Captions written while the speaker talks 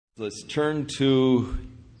Let's turn to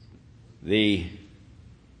the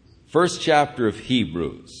first chapter of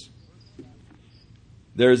Hebrews.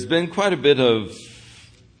 There's been quite a bit of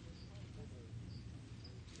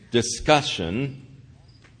discussion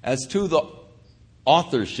as to the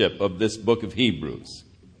authorship of this book of Hebrews.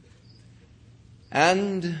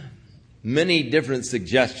 And many different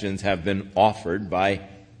suggestions have been offered by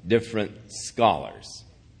different scholars.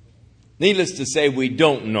 Needless to say, we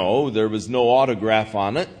don't know. There was no autograph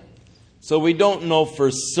on it. So we don't know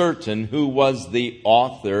for certain who was the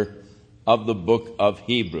author of the book of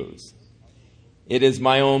Hebrews. It is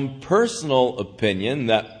my own personal opinion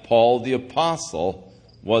that Paul the Apostle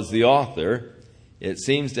was the author. It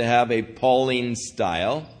seems to have a Pauline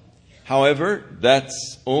style. However,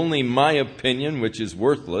 that's only my opinion, which is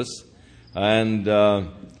worthless. And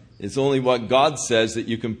it's only what God says that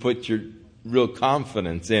you can put your real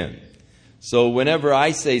confidence in. So whenever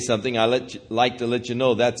I say something, like to let you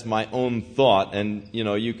know that's my own thought. And,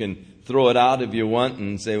 you can throw it out if you want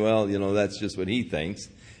and say, well, that's just what he thinks.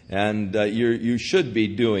 And you should be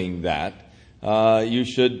doing that. You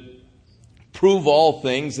should prove all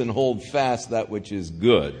things and hold fast that which is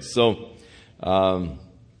good. So, for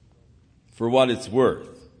what it's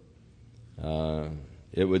worth,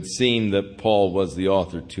 it would seem that Paul was the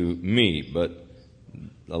author to me, but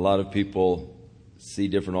a lot of people see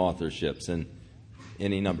different authorships in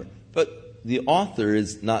any number. But the author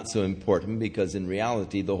is not so important because in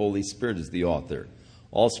reality the Holy Spirit is the author.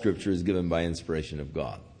 All Scripture is given by inspiration of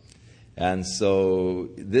God. And so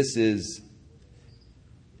this is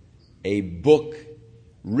a book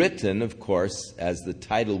written, of course, as the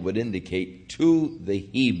title would indicate, to the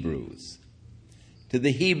Hebrews, to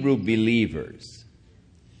the Hebrew believers.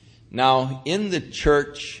 Now, in the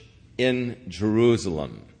church in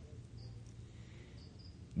Jerusalem,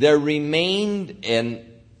 there remained an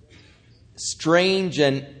strange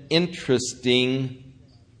and interesting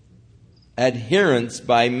adherence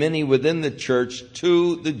by many within the church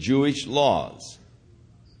to the Jewish laws.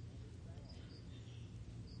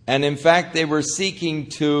 And in fact, they were seeking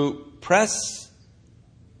to press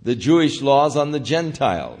the Jewish laws on the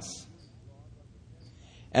Gentiles.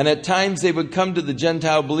 And at times they would come to the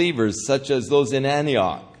Gentile believers, such as those in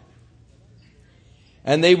Antioch,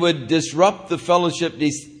 and they would disrupt the fellowship,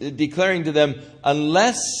 declaring to them,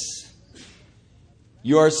 unless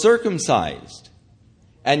you are circumcised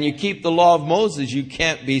and you keep the law of Moses, you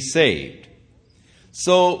can't be saved.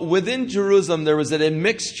 So within Jerusalem, there was a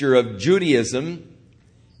mixture of Judaism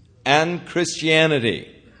and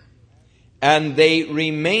Christianity. And they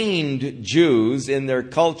remained Jews in their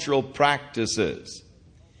cultural practices,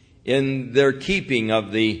 in their keeping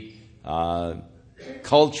of the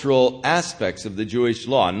cultural aspects of the Jewish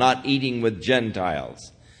law, not eating with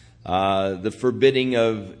Gentiles, the forbidding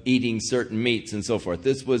of eating certain meats and so forth.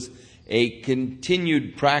 This was a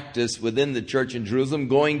continued practice within the church in Jerusalem,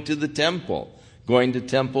 going to the temple, going to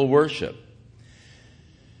temple worship.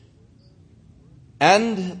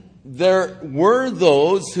 And there were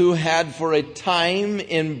those who had for a time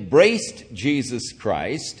embraced Jesus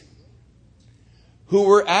Christ, who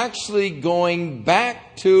were actually going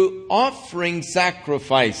back to offering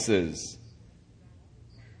sacrifices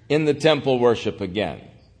in the temple worship again.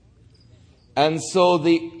 And so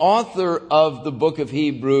the author of the book of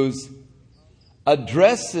Hebrews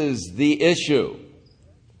addresses the issue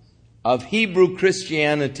of Hebrew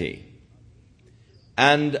Christianity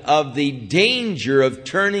and of the danger of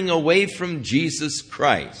turning away from Jesus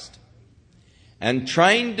Christ and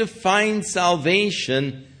trying to find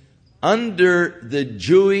salvation under the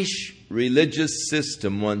Jewish religious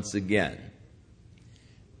system once again.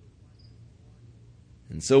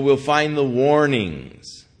 And so we'll find the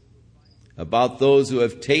warnings about those who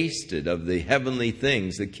have tasted of the heavenly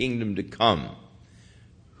things, the kingdom to come,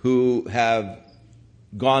 who have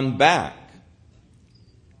gone back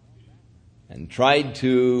and tried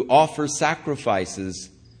to offer sacrifices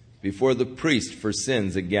before the priest for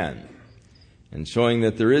sins again, and showing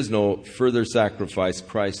that there is no further sacrifice.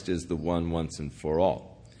 Christ is the one once and for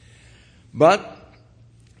all. But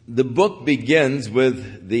the book begins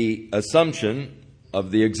with the assumption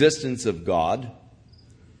of the existence of God,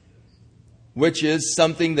 which is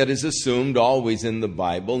something that is assumed always in the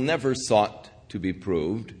Bible, never sought to be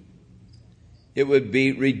proved. It would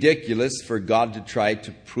be ridiculous for God to try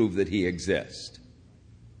to prove that He exists,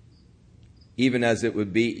 even as it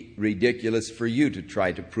would be ridiculous for you to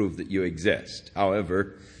try to prove that you exist.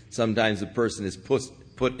 However, sometimes a person is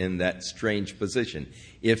put in that strange position.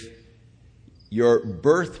 If your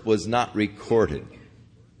birth was not recorded,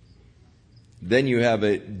 then you have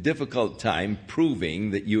a difficult time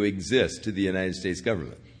proving that you exist to the United States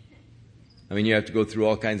government. I mean, you have to go through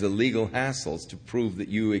all kinds of legal hassles to prove that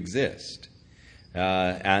you exist.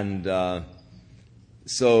 So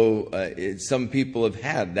some people have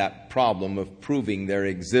had that problem of proving their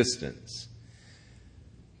existence.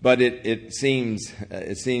 But it seems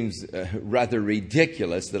rather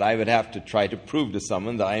ridiculous that I would have to try to prove to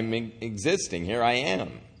someone that I'm existing. Here I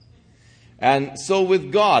am. And so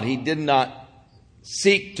with God, he did not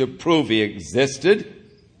seek to prove he existed.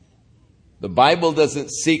 The Bible doesn't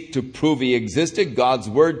seek to prove he existed. God's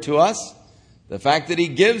word to us, the fact that he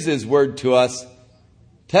gives his word to us,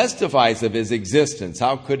 testifies of his existence.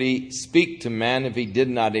 How could he speak to man if he did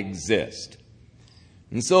not exist?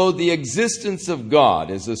 And so the existence of God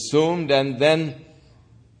is assumed, and then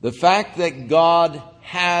the fact that God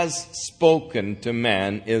has spoken to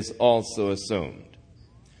man is also assumed.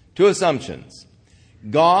 Two assumptions.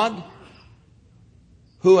 God,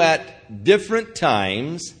 who at different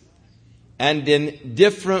times and in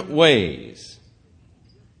different ways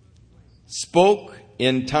spoke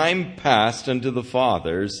in time past unto the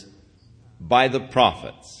fathers by the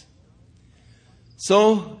prophets.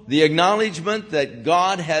 So, the acknowledgement that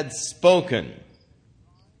God had spoken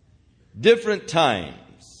different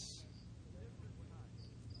times,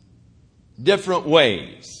 different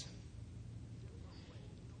ways.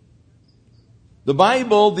 The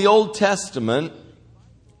Bible, the Old Testament,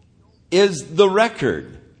 is the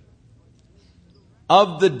record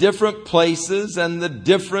of the different places and the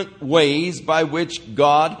different ways by which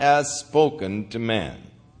God has spoken to man.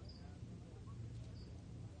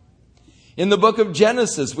 In the book of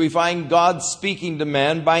Genesis, we find God speaking to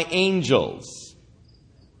man by angels.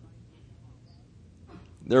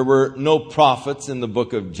 There were no prophets in the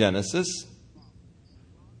book of Genesis,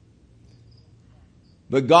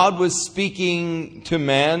 but God was speaking to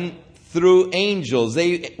man through angels.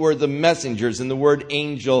 They were the messengers, and the word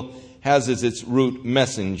angel has as its root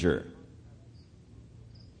messenger.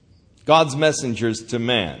 God's messengers to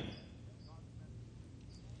man.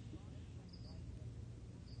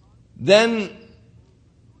 Then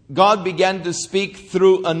God began to speak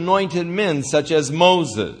through anointed men such as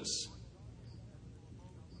Moses.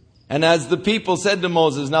 And as the people said to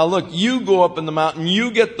Moses, now look, you go up in the mountain, you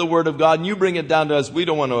get the word of God, and you bring it down to us. We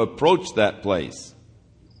don't want to approach that place.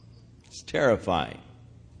 It's terrifying.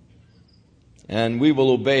 And we will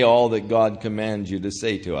obey all that God commands you to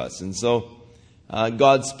say to us. And so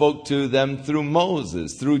God spoke to them through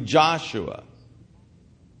Moses, through Joshua.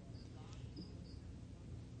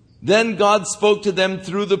 Then God spoke to them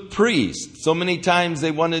through the priest. So many times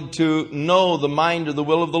they wanted to know the mind or the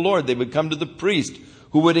will of the Lord. They would come to the priest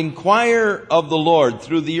who would inquire of the Lord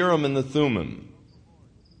through the Urim and the Thummim.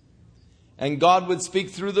 And God would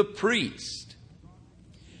speak through the priest.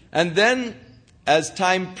 And then, as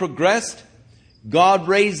time progressed, God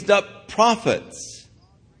raised up prophets,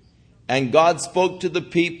 and God spoke to the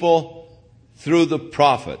people through the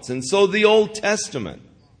prophets. And so the Old Testament,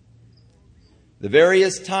 the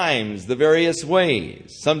various times, the various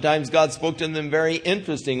ways. Sometimes God spoke to them in very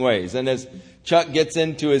interesting ways. And as Chuck gets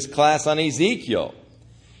into his class on Ezekiel,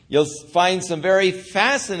 you'll find some very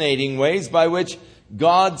fascinating ways by which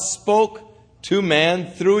God spoke to man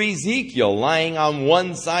through Ezekiel, lying on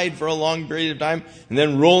one side for a long period of time and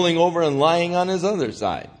then rolling over and lying on his other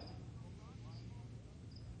side.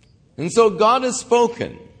 And so God has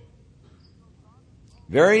spoken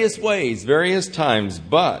various ways, various times,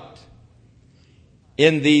 but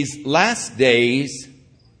in these last days,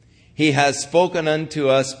 he has spoken unto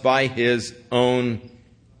us by his own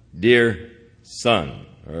dear Son,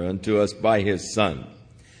 or unto us by his Son.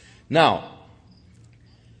 Now,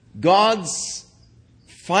 God's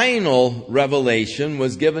final revelation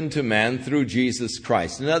was given to man through Jesus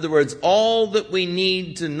Christ. In other words, all that we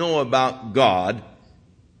need to know about God,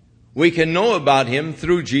 we can know about him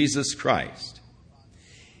through Jesus Christ.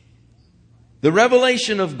 The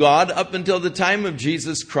revelation of God up until the time of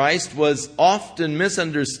Jesus Christ was often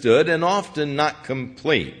misunderstood and often not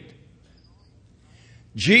complete.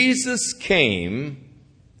 Jesus came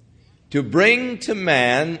to bring to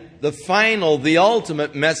man the final, the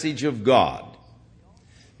ultimate message of God,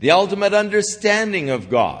 the ultimate understanding of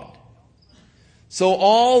God. So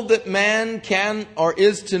all that man can or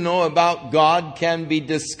is to know about God can be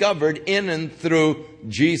discovered in and through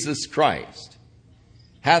Jesus Christ,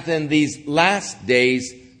 hath in these last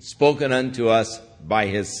days spoken unto us by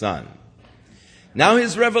his Son. Now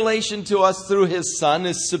his revelation to us through his Son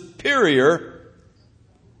is superior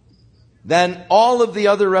than all of the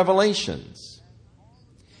other revelations.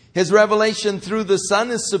 His revelation through the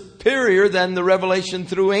Son is superior than the revelation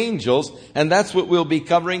through angels, and that's what we'll be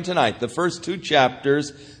covering tonight. The first two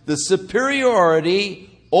chapters, the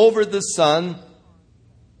superiority over the Son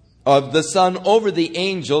of the Son over the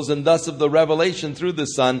angels, and thus of the revelation through the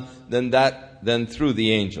Son than through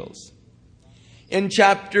the angels. In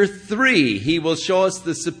chapter 3, he will show us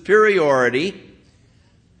the superiority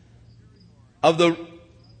of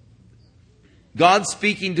God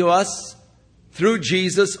speaking to us through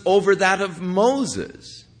Jesus over that of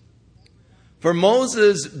Moses. For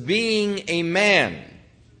Moses, being a man,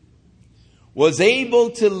 was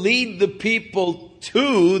able to lead the people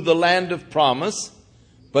to the land of promise,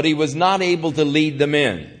 but he was not able to lead them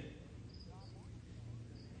in.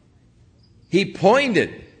 He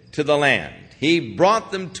pointed to the land. He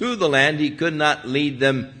brought them to the land. He could not lead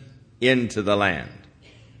them into the land.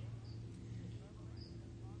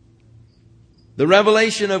 The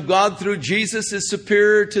revelation of God through Jesus is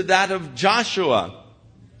superior to that of Joshua,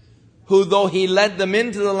 who, though he led them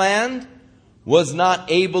into the land, was not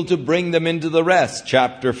able to bring them into the rest.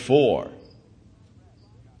 Chapter 4.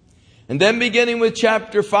 And then beginning with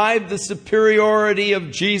chapter 5, the superiority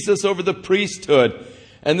of Jesus over the priesthood.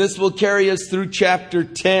 And this will carry us through chapter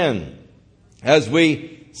 10 as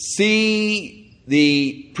we see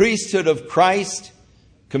the priesthood of Christ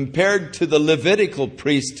compared to the Levitical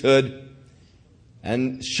priesthood,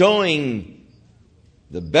 and showing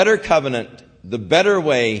the better covenant, the better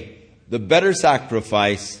way, the better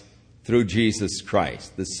sacrifice through Jesus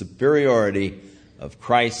Christ. The superiority of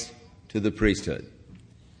Christ to the priesthood.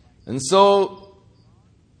 And so,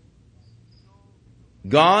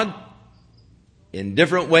 God, in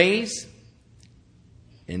different ways,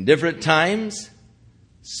 in different times,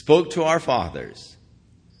 spoke to our fathers.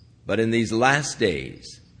 But in these last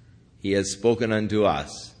days, he has spoken unto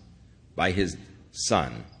us by his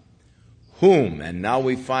Son, whom, and now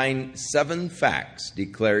we find 7 facts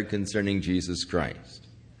declared concerning Jesus Christ.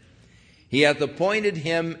 He hath appointed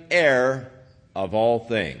him heir of all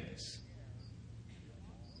things.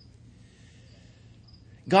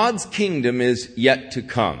 God's kingdom is yet to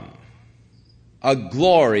come, a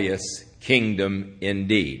glorious kingdom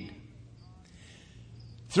indeed.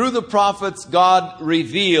 Through the prophets, God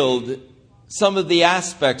revealed some of the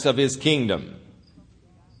aspects of his kingdom.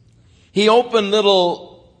 He opened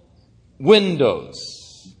little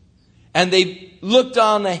windows, and they looked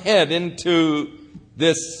on ahead into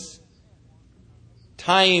this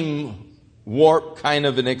time warp kind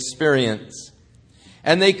of an experience.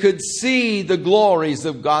 And they could see the glories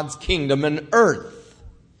of God's kingdom, an earth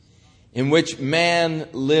in which man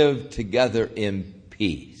lived together in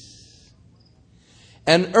peace.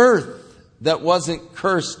 An earth that wasn't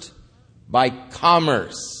cursed by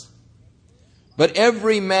commerce, but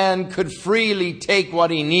every man could freely take what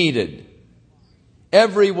he needed.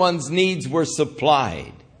 Everyone's needs were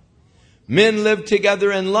supplied. Men lived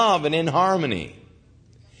together in love and in harmony.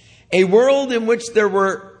 A world in which there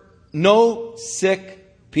were no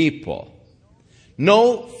sick people,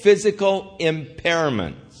 no physical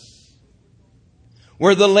impairments,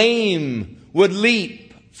 where the lame would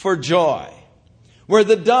leap for joy, where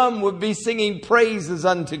the dumb would be singing praises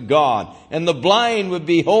unto God, and the blind would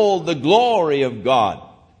behold the glory of God.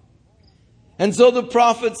 And so the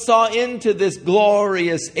prophet saw into this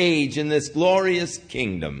glorious age and this glorious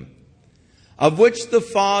kingdom, of which the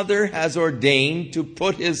Father has ordained to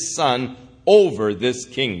put his Son over this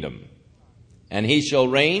kingdom. And he shall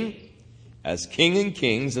reign as King of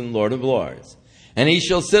kings and Lord of lords. And he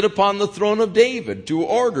shall sit upon the throne of David, to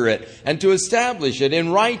order it and to establish it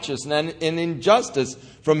in righteousness and in justice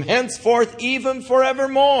from henceforth even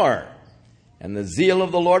forevermore. And the zeal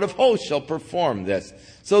of the Lord of hosts shall perform this.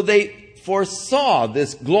 So they foresaw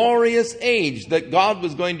this glorious age that God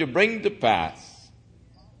was going to bring to pass.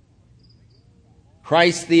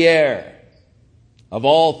 Christ the heir of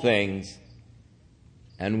all things,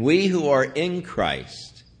 and we who are in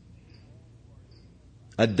Christ,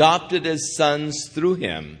 adopted as sons through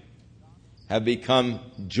him, have become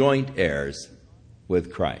joint heirs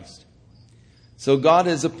with Christ. So God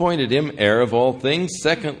has appointed him heir of all things.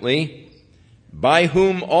 Secondly, by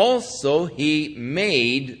whom also he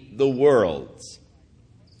made the worlds.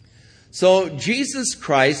 So Jesus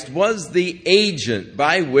Christ was the agent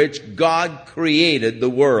by which God created the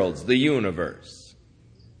worlds, the universe.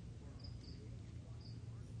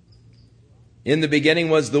 In the beginning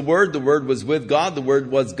was the Word was with God, the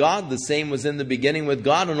Word was God, the same was in the beginning with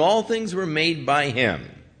God, and all things were made by him.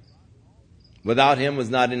 Without him was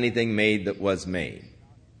not anything made that was made.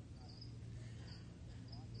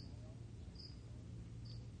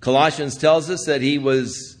 Colossians tells us that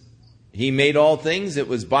he made all things. It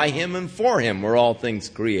was by him and for him were all things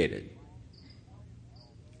created.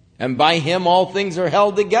 And by him all things are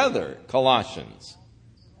held together, Colossians.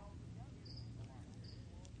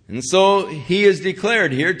 And so he is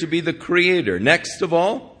declared here to be the creator. Next of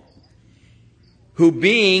all, who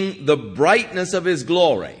being the brightness of his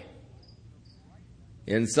glory.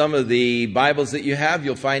 In some of the Bibles that you have,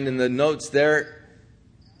 you'll find in the notes there,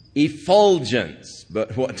 effulgence.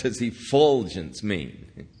 But what does effulgence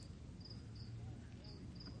mean?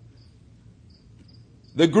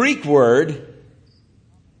 The Greek word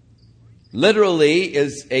literally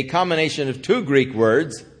is a combination of two Greek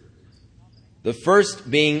words, the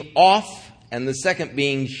first being off and the second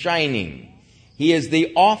being shining. He is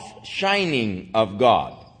the off-shining of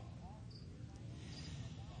God.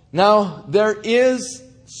 Now, there is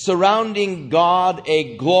surrounding God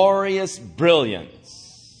a glorious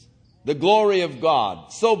brilliance. The glory of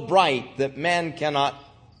God, so bright that man cannot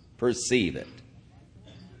perceive it.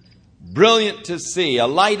 Brilliant to see, a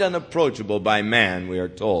light unapproachable by man, we are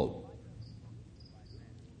told.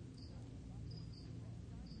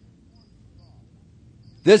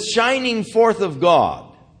 This shining forth of God.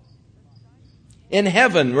 In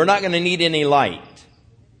heaven, we're not going to need any light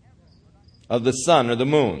of the sun or the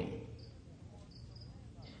moon.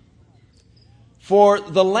 For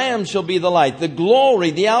the Lamb shall be the light. The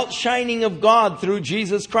glory, the outshining of God through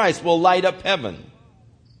Jesus Christ will light up heaven.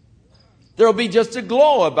 There will be just a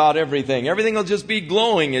glow about everything. Everything will just be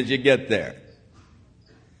glowing as you get there.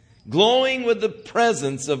 Glowing with the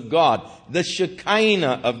presence of God, the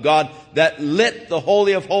Shekinah of God that lit the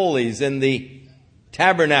Holy of Holies in the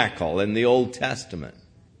tabernacle in the Old Testament.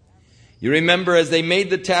 You remember as they made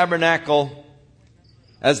the tabernacle,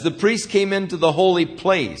 as the priest came into the holy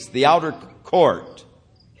place, the outer court.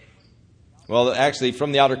 Well, actually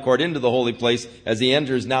from the outer court into the holy place as he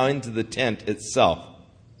enters now into the tent itself.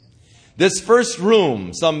 This first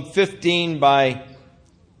room, some 15 by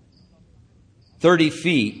 30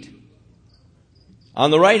 feet, on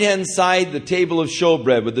the right-hand side, the table of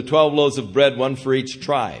showbread with the 12 loaves of bread, one for each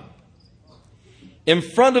tribe. In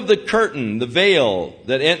front of the curtain, the veil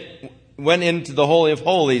that went into the Holy of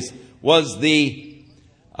Holies was the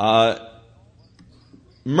altar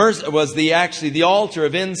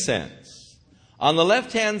of incense. On the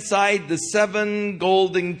left-hand side, the 7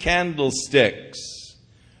 golden candlesticks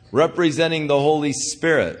representing the Holy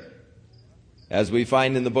Spirit, as we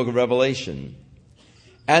find in the book of Revelation.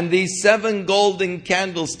 And these 7 golden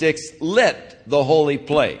candlesticks lit the holy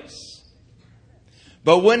place.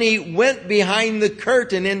 But when he went behind the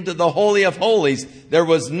curtain into the Holy of Holies, there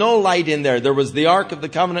was no light in there. There was the Ark of the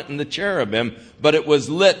Covenant and the cherubim, but it was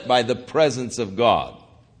lit by the presence of God.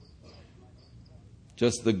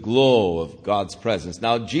 Just the glow of God's presence.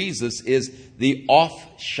 Now, Jesus is the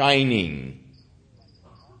off-shining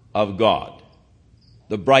of God.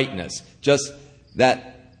 The brightness. Just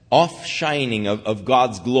that off-shining of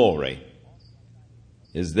God's glory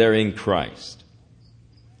is there in Christ.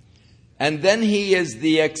 And then he is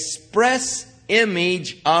the express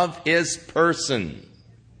image of his person.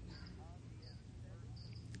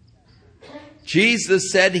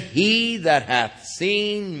 Jesus said, "He that hath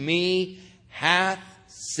seen me hath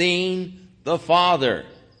seen the Father."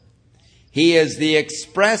 He is the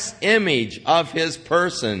express image of his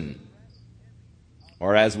person.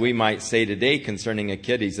 Or as we might say today concerning a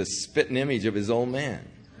kid, he's a spitting image of his old man.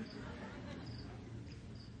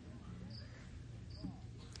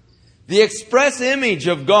 The express image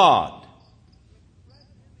of God.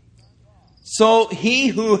 So he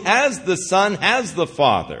who has the Son has the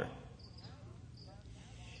Father.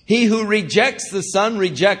 He who rejects the Son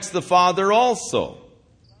rejects the Father also.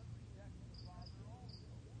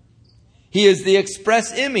 He is the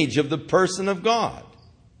express image of the person of God.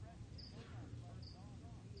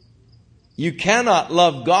 You cannot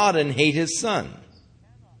love God and hate His Son.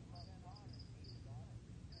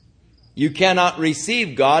 You cannot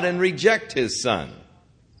receive God and reject His Son.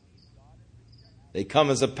 They come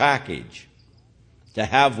as a package. To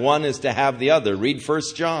have one is to have the other. Read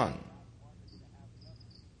 1 John.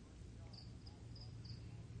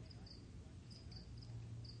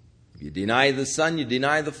 If you deny the Son, you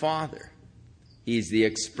deny the Father. He's the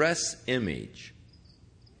express image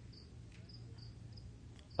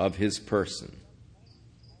of His person.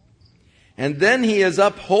 And then He is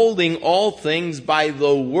upholding all things by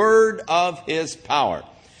the word of His power.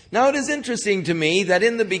 Now it is interesting to me that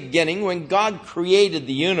in the beginning, when God created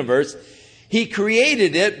the universe, He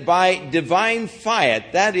created it by divine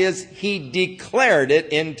fiat. That is, He declared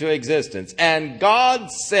it into existence. And God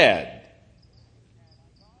said,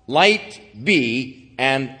 "Light be,"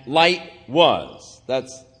 and light was.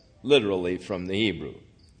 That's literally from the Hebrew.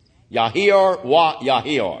 Yahior wa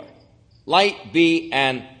Yahior. Light be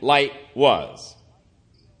and light was.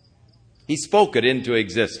 He spoke it into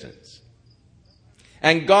existence.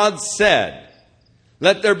 And God said,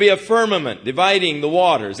 "Let there be a firmament dividing the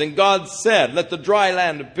waters." And God said, "Let the dry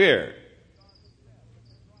land appear."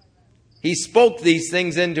 He spoke these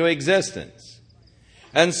things into existence.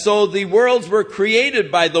 And so the worlds were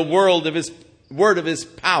created by the word of His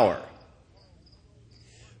power.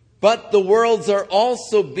 But the worlds are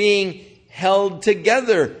also being held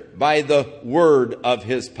together by the word of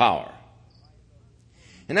His power.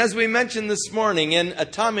 And as we mentioned this morning, in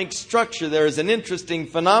atomic structure there is an interesting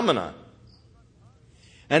phenomenon.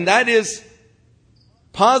 And that is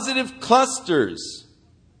positive clusters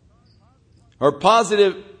or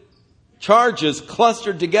positive charges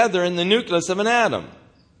clustered together in the nucleus of an atom.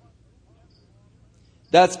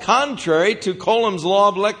 That's contrary to Coulomb's law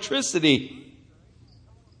of electricity,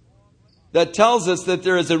 that tells us that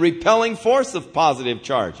there is a repelling force of positive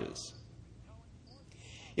charges.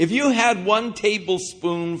 If you had 1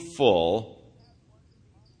 tablespoonful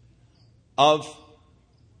of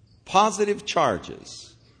positive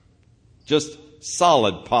charges, just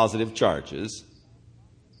solid positive charges,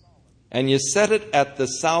 and you set it at the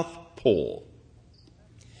South Pole,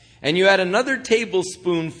 and you had another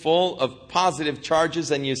tablespoonful of positive charges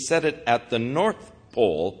and you set it at the North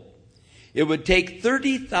Pole, it would take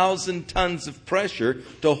 30,000 tons of pressure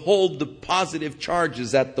to hold the positive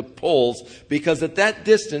charges at the poles, because at that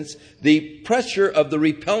distance, the pressure of the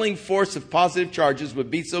repelling force of positive charges would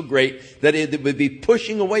be so great that it would be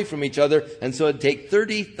pushing away from each other, and so it would take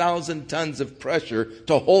 30,000 tons of pressure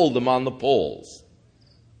to hold them on the poles.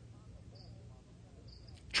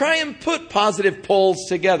 Try and put positive poles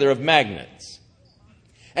together of magnets,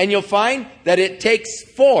 and you'll find that it takes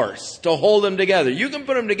force to hold them together. You can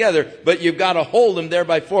put them together, but you've got to hold them there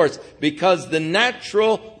by force, because the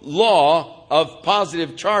natural law of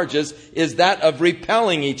positive charges is that of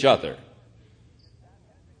repelling each other.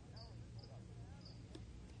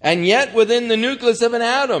 And yet within the nucleus of an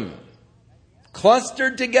atom,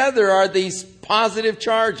 clustered together are these positive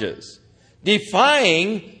charges,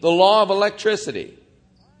 defying the law of electricity.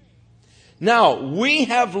 Now, we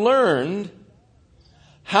have learned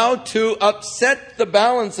how to upset the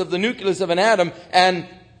balance of the nucleus of an atom and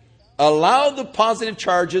allow the positive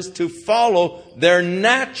charges to follow their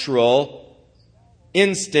natural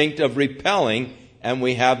instinct of repelling, and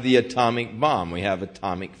we have the atomic bomb. We have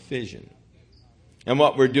atomic fission. And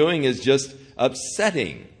what we're doing is just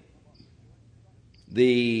upsetting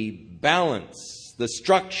the balance, the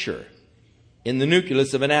structure in the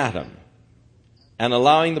nucleus of an atom, and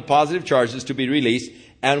allowing the positive charges to be released.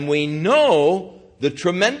 And we know the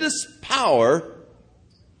tremendous power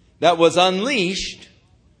that was unleashed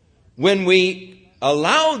when we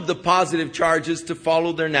allowed the positive charges to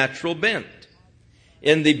follow their natural bent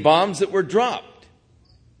in the bombs that were dropped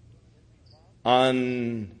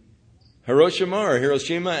on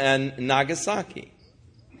Hiroshima and Nagasaki.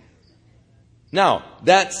 Now,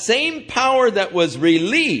 that same power that was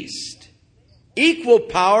released, equal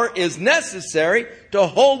power is necessary to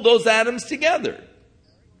hold those atoms together.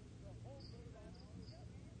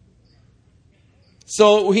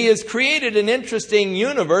 So He has created an interesting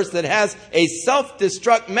universe that has a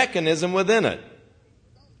self-destruct mechanism within it.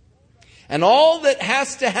 And all that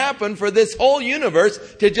has to happen for this whole universe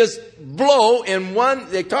to just blow in one,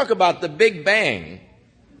 they talk about the Big Bang.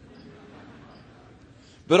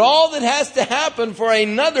 But all that has to happen for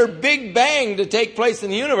another Big Bang to take place in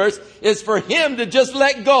the universe is for Him to just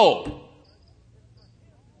let go.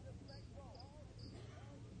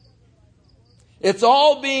 It's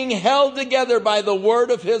all being held together by the word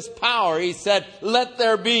of His power. He said, "Let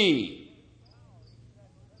there be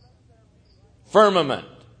firmament.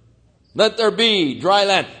 Let there be dry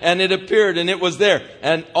land." And it appeared, and it was there.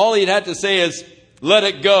 And all He'd had to say is, "Let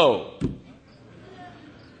it go."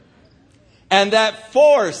 And that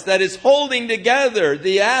force that is holding together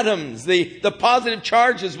the atoms, the positive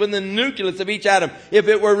charges within the nucleus of each atom, if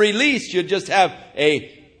it were released, you'd just have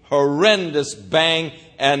a horrendous bang,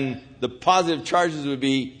 and the positive charges would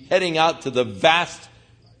be heading out to the vast,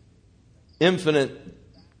 infinite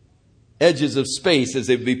edges of space as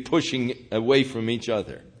they'd be pushing away from each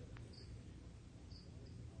other.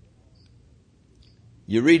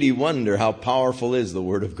 You really wonder how powerful is the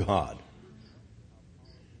Word of God.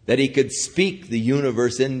 That He could speak the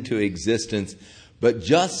universe into existence, but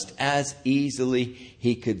just as easily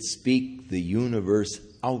He could speak the universe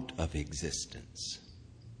out of existence.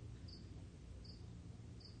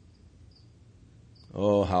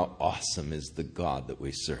 Oh, how awesome is the God that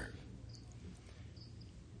we serve.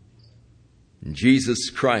 Jesus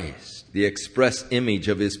Christ, the express image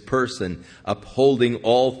of His person, upholding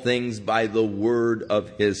all things by the word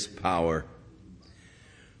of His power.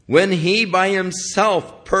 When He by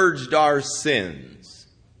Himself purged our sins.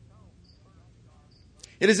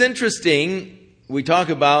 It is interesting, we talk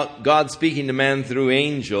about God speaking to man through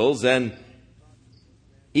angels, and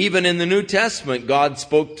Even in the New Testament, God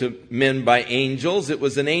spoke to men by angels. It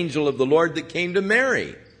was an angel of the Lord that came to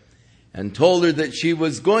Mary and told her that she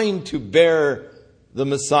was going to bear the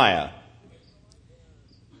Messiah.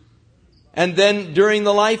 And then during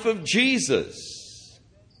the life of Jesus,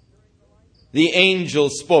 the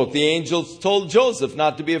angels spoke. The angels told Joseph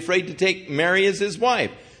not to be afraid to take Mary as his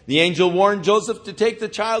wife. The angel warned Joseph to take the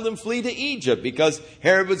child and flee to Egypt because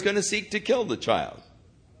Herod was going to seek to kill the child.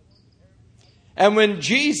 And when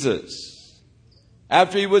Jesus,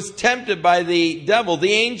 after he was tempted by the devil,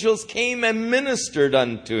 the angels came and ministered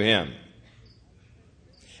unto him.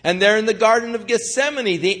 And there in the Garden of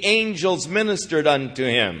Gethsemane, the angels ministered unto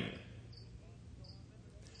him.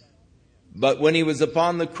 But when he was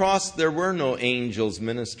upon the cross, there were no angels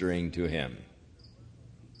ministering to him.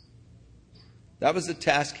 That was a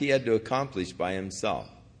task he had to accomplish by himself.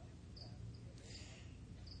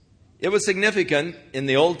 It was significant in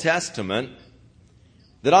the Old Testament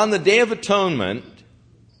that on the Day of Atonement,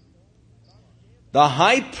 the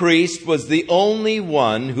high priest was the only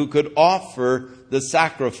one who could offer the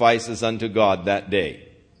sacrifices unto God that day.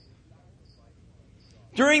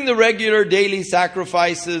 During the regular daily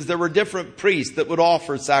sacrifices, there were different priests that would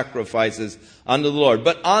offer sacrifices unto the Lord.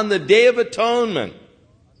 But on the Day of Atonement,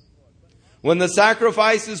 when the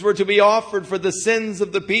sacrifices were to be offered for the sins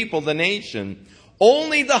of the people, the nation,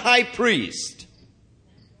 only the high priest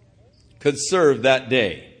could serve that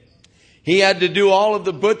day. He had to do all of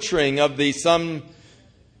the butchering of the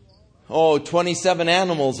 27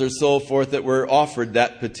 animals or so forth that were offered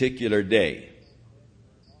that particular day.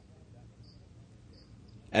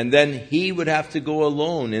 And then he would have to go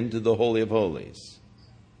alone into the Holy of Holies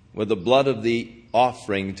with the blood of the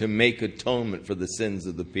offering to make atonement for the sins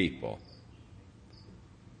of the people.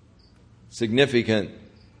 Significant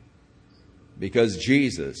because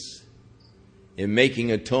Jesus, in making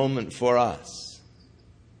atonement for us,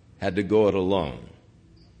 had to go it alone.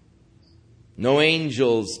 No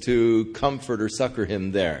angels to comfort or succor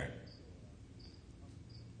him there.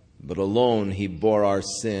 But alone he bore our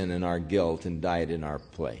sin and our guilt and died in our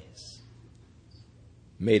place.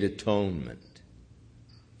 Made atonement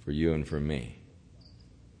for you and for me.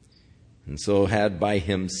 And so had by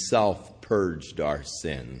himself purged our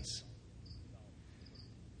sins.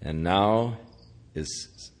 And now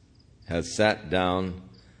has sat down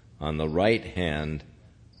on the right hand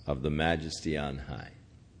of the Majesty on high.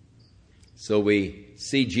 So we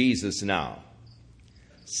see Jesus now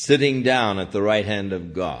sitting down at the right hand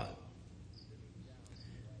of God.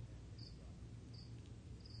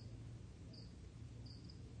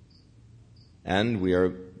 And we are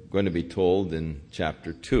going to be told in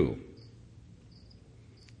chapter 2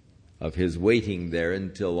 of his waiting there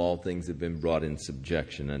until all things have been brought in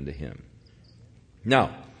subjection unto him.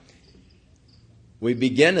 Now, we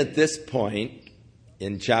begin at this point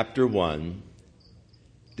in chapter 1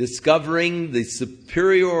 discovering the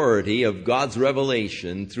superiority of God's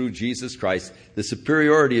revelation through Jesus Christ, the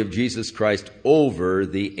superiority of Jesus Christ over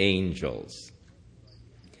the angels.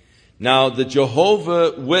 Now, the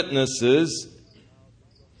Jehovah Witnesses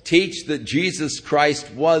teach that Jesus Christ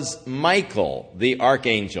was Michael, the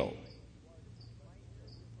archangel.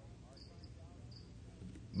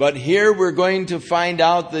 But here we're going to find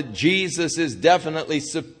out that Jesus is definitely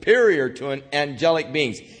superior to angelic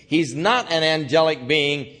beings. He's not an angelic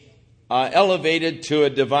being elevated to a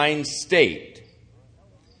divine state.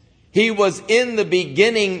 He was in the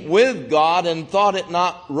beginning with God and thought it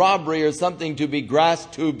not robbery or something to be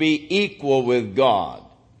grasped to be equal with God.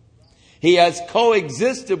 He has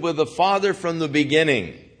coexisted with the Father from the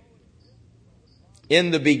beginning.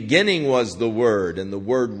 In the beginning was the Word, and the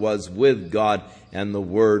Word was with God, and the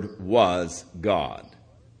Word was God.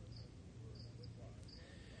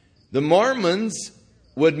 The Mormons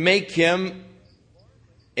would make him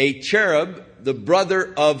a cherub, the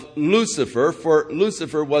brother of Lucifer, for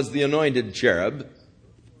Lucifer was the anointed cherub.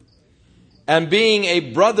 And being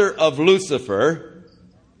a brother of Lucifer,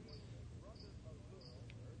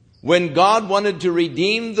 when God wanted to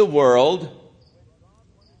redeem the world,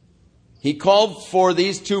 he called for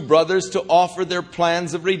these two brothers to offer their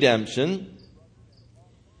plans of redemption.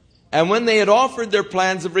 And when they had offered their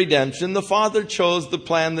plans of redemption, the Father chose the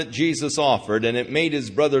plan that Jesus offered, and it made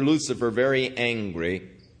his brother Lucifer very angry.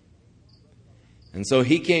 And so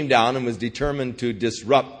he came down and was determined to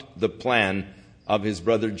disrupt the plan of his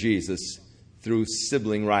brother Jesus through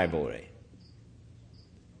sibling rivalry.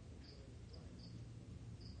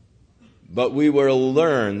 But we will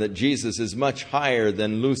learn that Jesus is much higher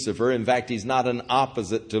than Lucifer. In fact, he's not an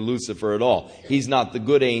opposite to Lucifer at all. He's not the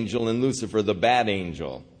good angel and Lucifer the bad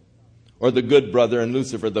angel, or the good brother and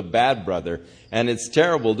Lucifer the bad brother. And it's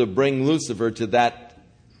terrible to bring Lucifer to that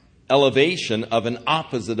elevation of an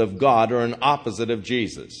opposite of God or an opposite of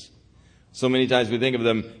Jesus. So many times we think of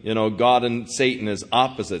them, God and Satan as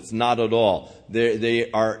opposites. Not at all. They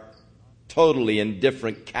are totally in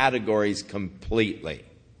different categories completely.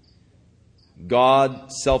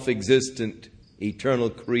 God, self-existent, eternal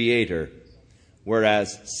creator,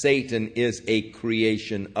 whereas Satan is a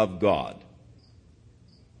creation of God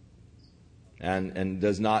and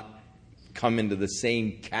does not come into the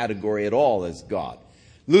same category at all as God.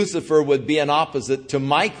 Lucifer would be an opposite to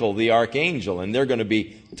Michael, the archangel, and they're going to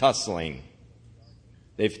be tussling.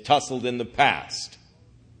 They've tussled in the past.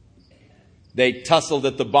 They tussled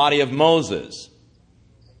at the body of Moses.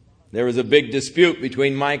 There was a big dispute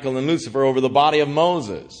between Michael and Lucifer over the body of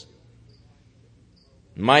Moses.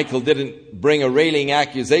 Michael didn't bring a railing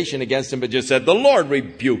accusation against him, but just said, "The Lord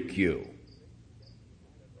rebuke you."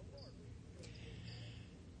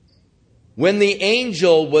 When the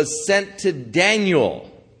angel was sent to Daniel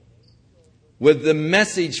with the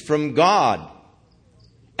message from God,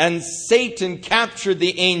 and Satan captured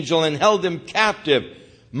the angel and held him captive,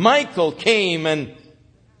 Michael came and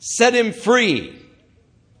set him free.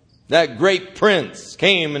 That great prince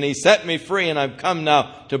came and he set me free, and I've come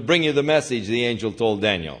now to bring you the message, the angel told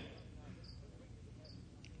Daniel.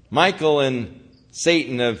 Michael and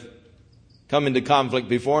Satan have come into conflict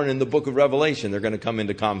before, and in the book of Revelation they're going to come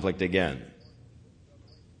into conflict again.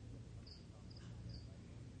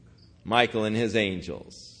 Michael and his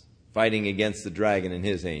angels fighting against the dragon and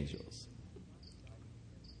his angels.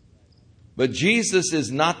 But Jesus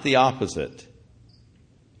is not the opposite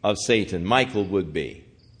of Satan. Michael would be.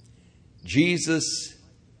 Jesus,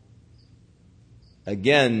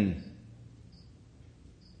 again,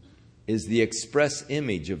 is the express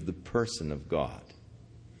image of the person of God.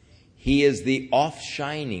 He is the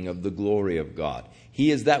offshining of the glory of God. He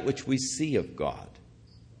is that which we see of God.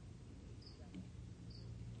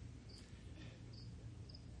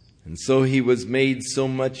 And so he was made so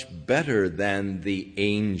much better than the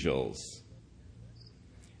angels,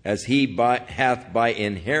 as he hath by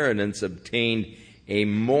inheritance obtained a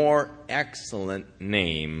more excellent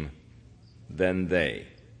name than they.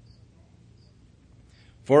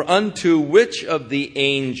 For unto which of the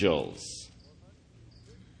angels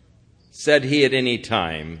said he at any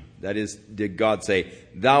time, that is, did God say,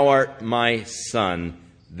 "Thou art my son,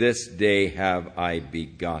 this day have I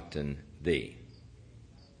begotten thee"?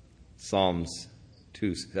 Psalms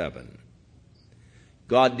 2:7.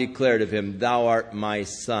 God declared of him, "Thou art my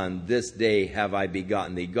son, this day have I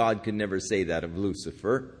begotten thee." God could never say that of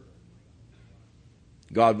Lucifer.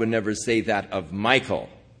 God would never say that of Michael.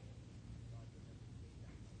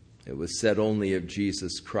 It was said only of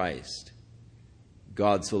Jesus Christ.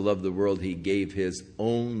 God so loved the world, he gave his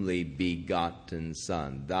only begotten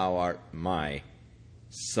Son. "Thou art my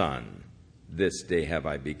son, this day have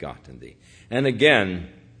I begotten thee." And again,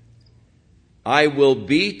 "I will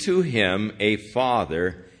be to him a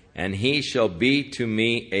father, and he shall be to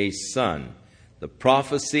me a son." The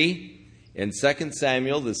prophecy in 2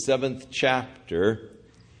 Samuel, the 7th chapter,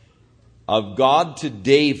 of God to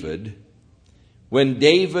David, when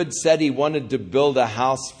David said he wanted to build a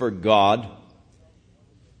house for God,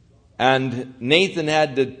 and Nathan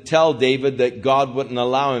had to tell David that God wouldn't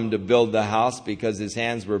allow him to build the house because his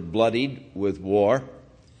hands were bloodied with war.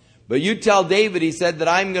 "But you tell David," he said, "that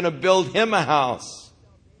I'm going to build him a house.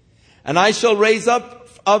 And I shall raise up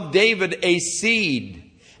of David a seed,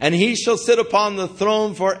 and he shall sit upon the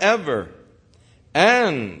throne forever.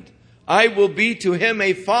 And I will be to him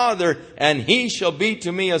a father, and he shall be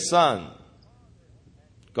to me a son."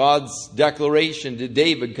 God's declaration to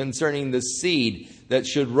David concerning the seed that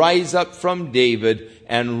should rise up from David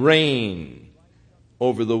and reign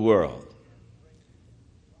over the world.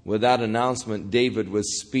 With that announcement, David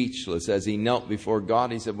was speechless. As he knelt before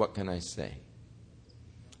God, he said, "What can I say?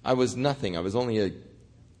 I was nothing. I was only a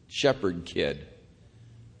shepherd kid,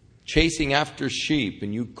 chasing after sheep,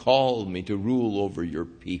 and you called me to rule over your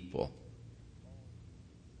people.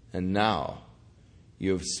 And now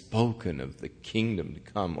you have spoken of the kingdom to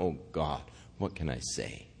come. Oh God, what can I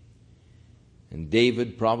say?" And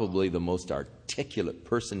David, probably the most articulate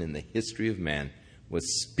person in the history of man,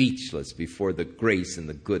 was speechless before the grace and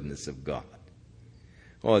the goodness of God.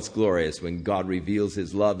 Oh, it's glorious when God reveals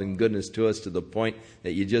his love and goodness to us to the point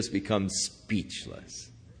that you just become speechless.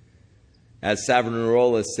 As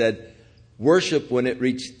Savonarola said, worship, when it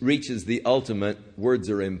reaches the ultimate, words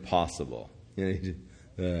are impossible. God,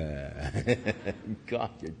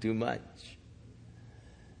 you're too much.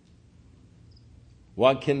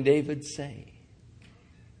 What can David say?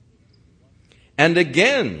 And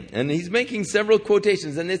again, and he's making several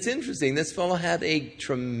quotations, and it's interesting, this fellow had a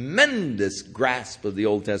tremendous grasp of the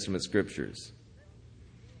Old Testament scriptures.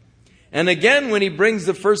 And again, when he brings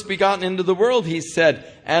the first begotten into the world, he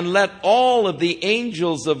said, and let all of the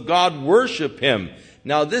angels of God worship him.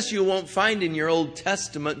 Now, this you won't find in your Old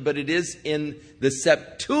Testament, but it is in the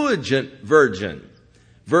Septuagint version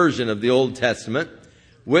of the Old Testament,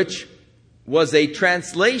 which was a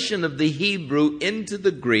translation of the Hebrew into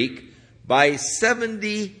the Greek by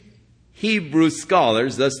 70 Hebrew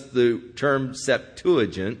scholars, thus the term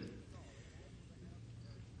Septuagint,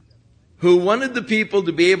 who wanted the people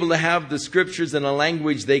to be able to have the scriptures in a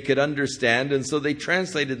language they could understand, and so they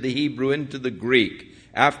translated the Hebrew into the Greek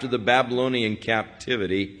after the Babylonian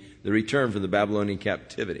captivity, the return from the Babylonian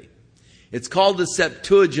captivity. It's called the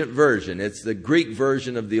Septuagint version. It's the Greek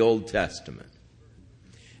version of the Old Testament.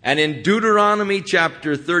 And in Deuteronomy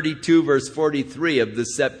chapter 32, verse 43 of the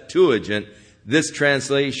Septuagint, this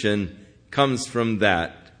translation comes from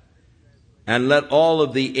that. And let all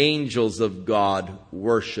of the angels of God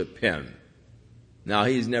worship him. Now,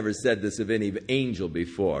 he's never said this of any angel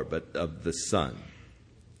before, but of the Son.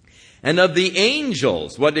 And of the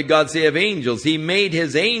angels, what did God say of angels? He made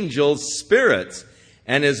his angels spirits,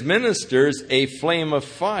 and his ministers a flame of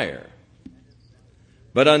fire.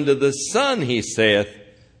 But unto the Son he saith,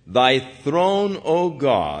 thy throne, O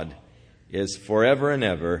God, is forever and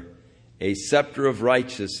ever. A scepter of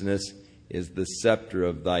righteousness is the scepter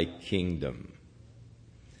of thy kingdom.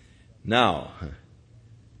 Now,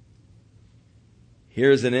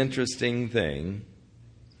 here's an interesting thing.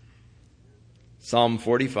 Psalm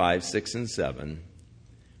 45, 6 and 7,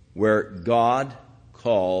 where God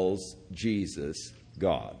calls Jesus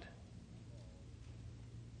God.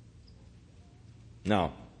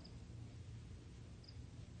 Now,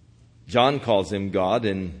 John calls him God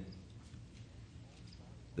in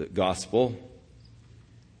the gospel.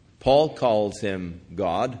 Paul calls him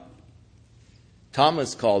God.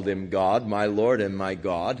 Thomas called him God, my Lord and my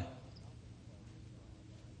God.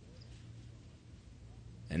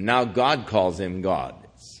 And now God calls him God.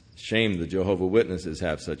 It's a shame the Jehovah's Witnesses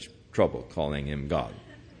have such trouble calling him God,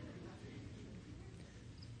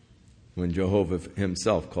 when Jehovah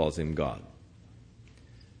himself calls him God.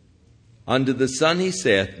 Unto the Son he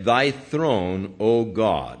saith, thy throne, O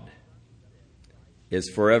God, is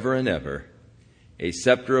forever and ever. A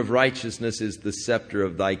scepter of righteousness is the scepter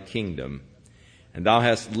of thy kingdom. And thou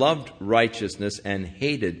hast loved righteousness and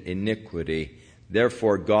hated iniquity.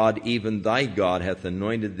 Therefore God, even thy God, hath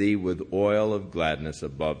anointed thee with oil of gladness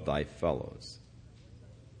above thy fellows.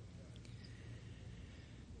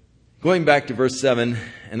 Going back to verse 7,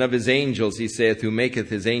 and of his angels he saith, who maketh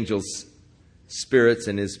his angels spirits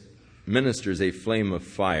and his ministers a flame of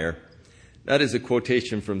fire. That is a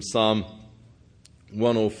quotation from Psalm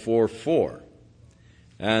 104:4.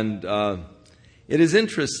 And it is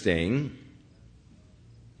interesting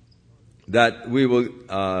that we will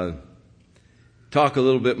talk a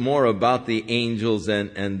little bit more about the angels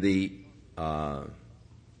and the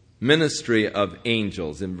ministry of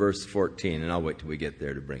angels in verse 14. And I'll wait till we get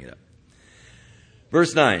there to bring it up.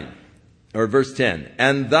 Verse 9, or verse 10.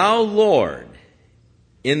 And thou, Lord,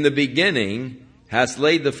 in the beginning hast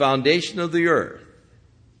laid the foundation of the earth,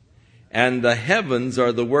 and the heavens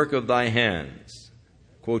are the work of thy hands.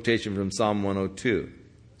 Quotation from Psalm 102.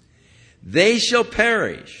 They shall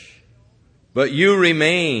perish, but you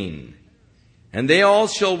remain, and they all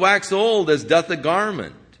shall wax old as doth a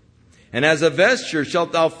garment. And as a vesture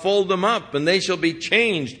shalt thou fold them up, and they shall be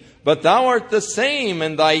changed. But thou art the same,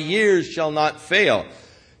 and thy years shall not fail.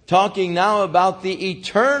 Talking now about the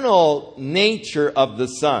eternal nature of the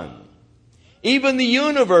Son. Even the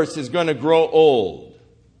universe is going to grow old.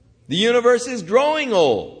 The universe is growing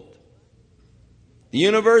old. The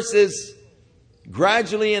universe is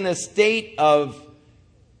gradually in a state of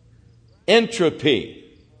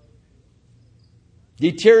entropy,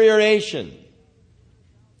 deterioration.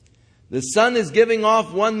 The sun is giving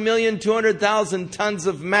off 1,200,000 tons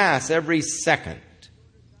of mass every second.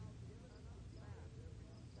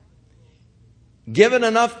 Given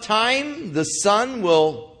enough time, the sun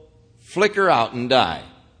will flicker out and die.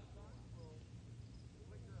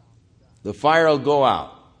 The fire will go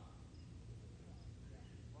out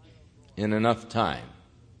in enough time.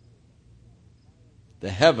 The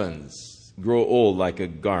heavens grow old like a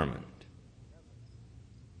garment.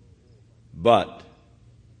 But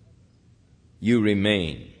you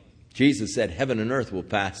remain. Jesus said, heaven and earth will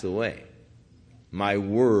pass away. My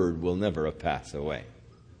word will never pass away.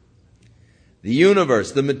 The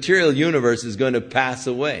universe, the material universe, is going to pass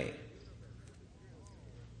away.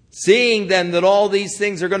 Seeing then that all these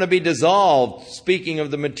things are going to be dissolved, speaking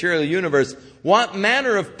of the material universe, what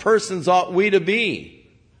manner of persons ought we to be?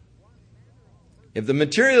 If the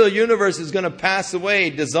material universe is going to pass away,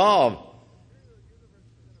 dissolve,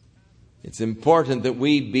 it's important that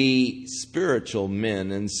we be spiritual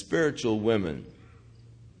men and spiritual women,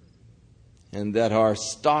 and that our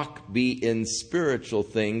stock be in spiritual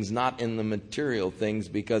things, not in the material things,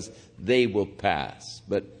 because they will pass.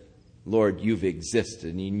 But Lord, you've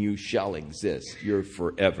existed and you shall exist. You're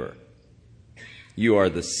forever. You are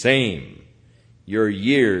the same. Your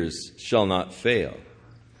years shall not fail.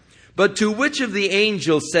 But to which of the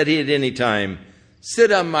angels said he at any time,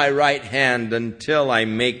 sit on my right hand until I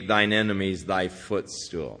make thine enemies thy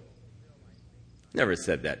footstool? Never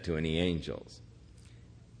said that to any angels.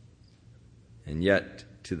 And yet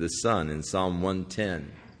to the Son in Psalm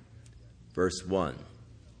 110, verse 1.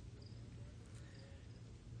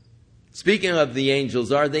 Speaking of the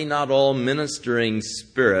angels, are they not all ministering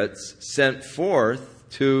spirits sent forth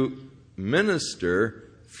to minister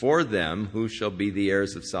for them who shall be the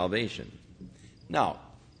heirs of salvation? Now,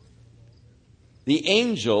 the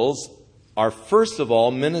angels are first of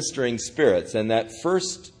all ministering spirits, and that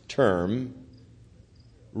first term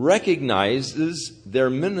recognizes their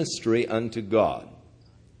ministry unto God.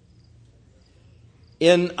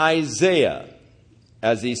 In Isaiah,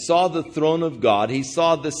 as he saw the throne of God, he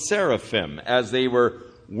saw the seraphim as they were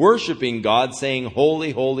worshiping God, saying,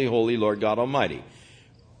 Holy, holy, holy, Lord God Almighty.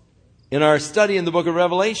 In our study in the book of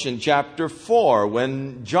Revelation, chapter 4,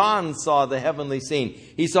 when John saw the heavenly scene,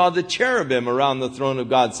 he saw the cherubim around the throne of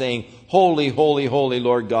God saying, Holy, holy, holy,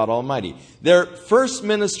 Lord God Almighty. Their first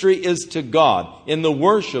ministry is to God, in the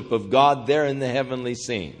worship of God there in the heavenly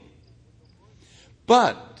scene.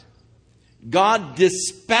 But God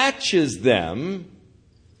dispatches them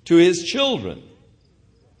to his children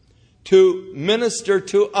to minister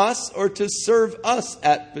to us or to serve us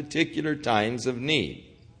at particular times of need.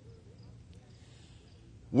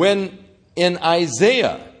 When in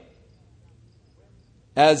Isaiah,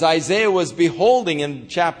 as Isaiah was beholding in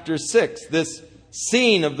chapter 6, this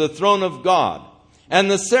scene of the throne of God, and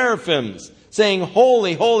the seraphims saying,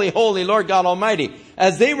 Holy, holy, holy, Lord God Almighty,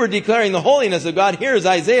 as they were declaring the holiness of God, here's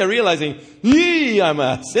Isaiah realizing, I'm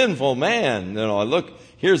a sinful man. Look,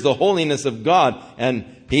 here's the holiness of God. And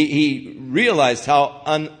he realized how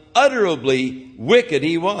unutterably wicked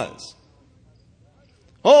he was.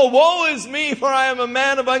 Oh, woe is me, for I am a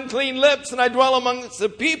man of unclean lips, and I dwell amongst the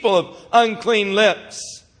people of unclean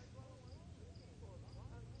lips.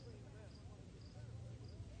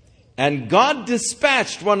 And God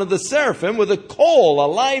dispatched one of the seraphim with a coal, a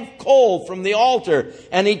live coal from the altar,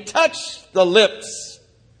 and he touched the lips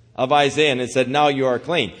of Isaiah, and it said, now you are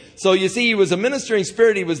clean. So you see, he was a ministering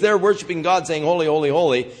spirit. He was there worshiping God, saying, Holy, holy,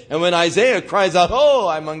 holy. And when Isaiah cries out, oh,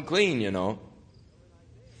 I'm unclean,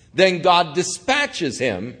 then God dispatches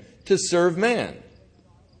him to serve man.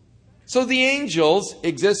 So the angels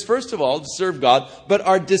exist, first of all, to serve God, but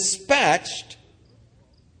are dispatched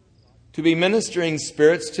to be ministering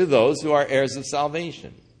spirits to those who are heirs of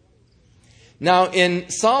salvation. Now, in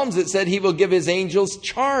Psalms it said, he will give his angels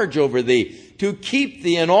charge over thee, to keep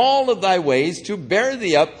thee in all of thy ways, to bear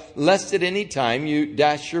thee up, lest at any time you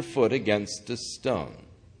dash your foot against a stone.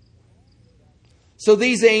 So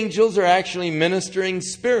these angels are actually ministering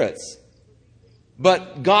spirits.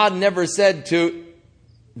 But God never said to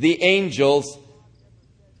the angels,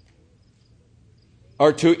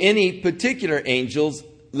 or to any particular angels,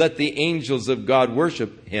 let the angels of God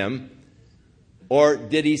worship him. Or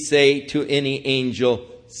did he say to any angel,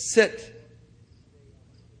 sit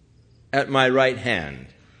at my right hand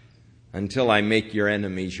until I make your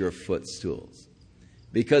enemies your footstools?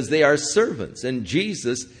 Because they are servants, and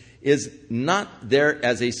Jesus is not there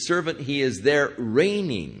as a servant. He is there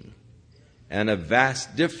reigning. And a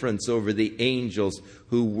vast difference over the angels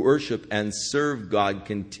who worship and serve God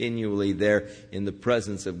continually there in the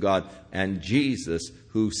presence of God, and Jesus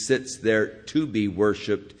who sits there to be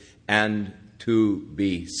worshipped and to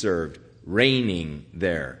be served, reigning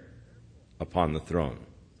there upon the throne.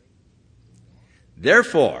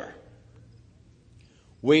 Therefore,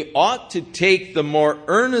 we ought to take the more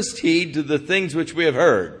earnest heed to the things which we have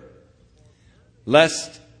heard,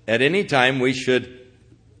 lest at any time we should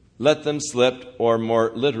let them slip, or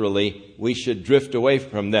more literally, we should drift away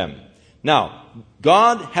from them. Now,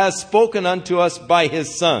 God has spoken unto us by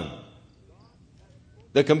his Son,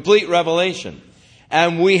 the complete revelation.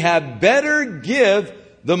 And we had better give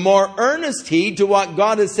the more earnest heed to what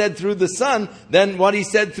God has said through the Son than what he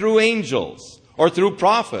said through angels, or through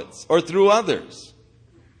prophets, or through others.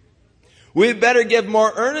 We had better give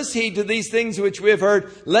more earnest heed to these things which we have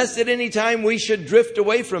heard, lest at any time we should drift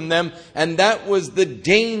away from them. And that was the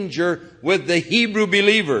danger with the Hebrew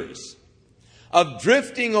believers, of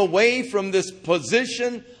drifting away from this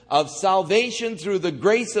position of salvation through the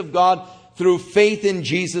grace of God through faith in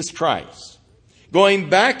Jesus Christ. Going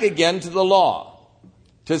back again to the law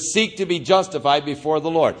to seek to be justified before the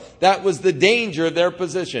Lord. That was the danger of their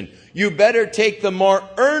position. You better take the more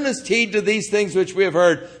earnest heed to these things which we have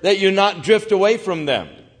heard, that you not drift away from them.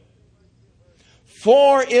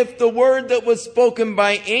 For if the word that was spoken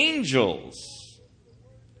by angels,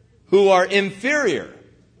 who are inferior,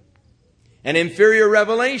 an inferior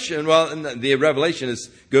revelation, well, the revelation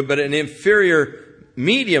is good, but an inferior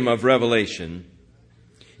medium of revelation,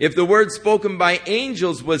 if the word spoken by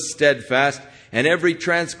angels was steadfast, and every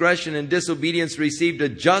transgression and disobedience received a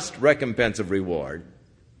just recompense of reward,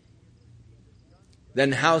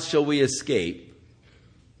 then how shall we escape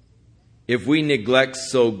if we neglect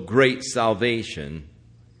so great salvation,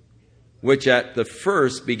 which at the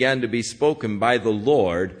first began to be spoken by the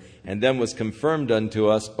Lord, and then was confirmed unto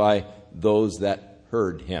us by those that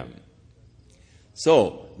heard him?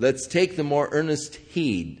 So, let's take the more earnest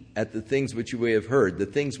heed at the things which we have heard, the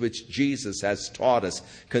things which Jesus has taught us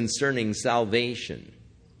concerning salvation,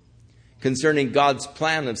 concerning God's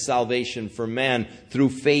plan of salvation for man through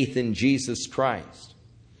faith in Jesus Christ.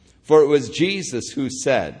 For it was Jesus who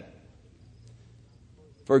said,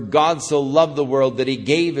 "For God so loved the world that he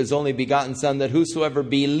gave his only begotten Son, that whosoever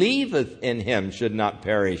believeth in him should not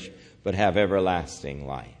perish, but have everlasting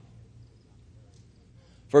life.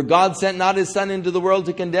 For God sent not his Son into the world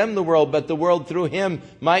to condemn the world, but the world through him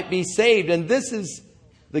might be saved." And this is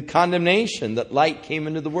the condemnation, that light came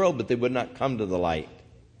into the world, but they would not come to the light.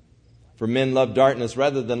 For men loved darkness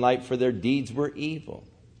rather than light, for their deeds were evil.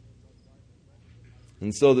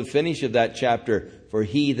 And so the finish of that chapter, "For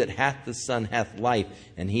he that hath the Son hath life,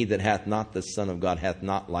 and he that hath not the Son of God hath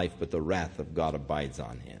not life, but the wrath of God abides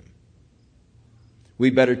on him." We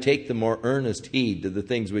better take the more earnest heed to the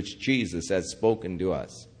things which Jesus has spoken to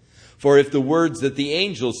us. For if the words that the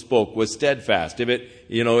angels spoke was steadfast,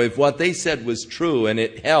 if what they said was true and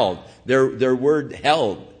it held, their word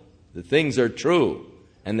held, the things are true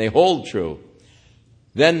and they hold true,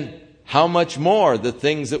 then how much more the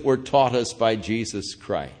things that were taught us by Jesus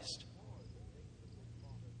Christ?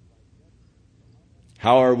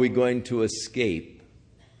 How are we going to escape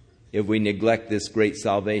if we neglect this great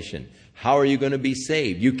salvation? How are you going to be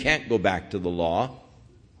saved? You can't go back to the law.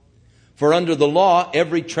 For under the law,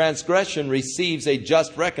 every transgression receives a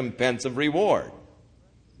just recompense of reward.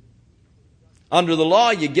 Under the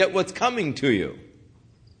law, you get what's coming to you.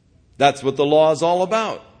 That's what the law is all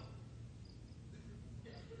about.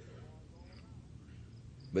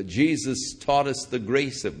 But Jesus taught us the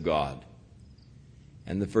grace of God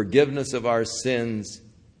and the forgiveness of our sins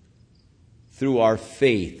through our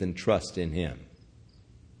faith and trust in him.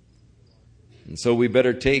 And so we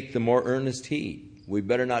better take the more earnest heed. We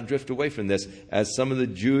better not drift away from this, as some of the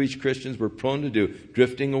Jewish Christians were prone to do,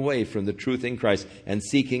 drifting away from the truth in Christ and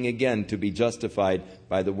seeking again to be justified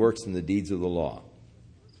by the works and the deeds of the law.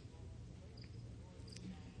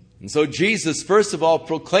 And so Jesus, first of all,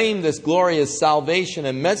 proclaimed this glorious salvation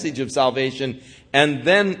and message of salvation, and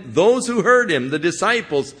then those who heard him, the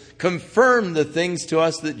disciples, confirmed the things to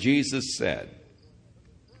us that Jesus said.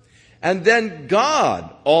 And then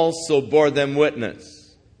God also bore them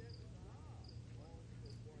witness,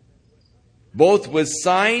 both with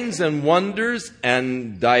signs and wonders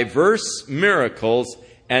and diverse miracles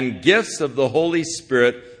and gifts of the Holy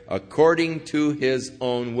Spirit according to his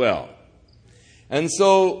own will. And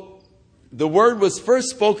so the word was first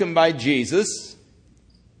spoken by Jesus,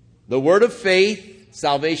 the word of faith,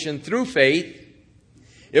 salvation through faith.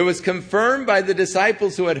 It was confirmed by the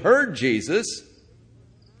disciples who had heard Jesus.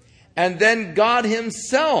 And then God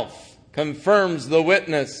himself confirms the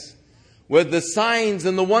witness with the signs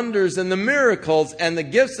and the wonders and the miracles and the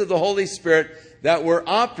gifts of the Holy Spirit that were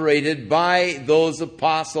operated by those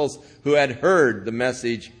apostles who had heard the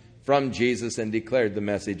message from Jesus and declared the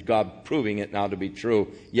message, God proving it now to be true.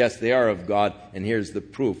 Yes, they are of God, and here's the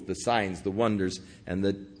proof, the signs, the wonders, and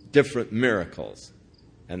the different miracles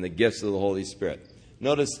and the gifts of the Holy Spirit.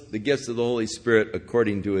 Notice the gifts of the Holy Spirit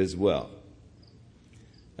according to his will.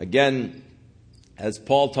 Again, as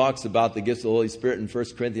Paul talks about the gifts of the Holy Spirit in 1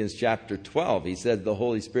 Corinthians chapter 12, he said the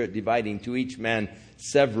Holy Spirit dividing to each man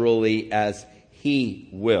severally as he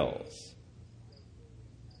wills.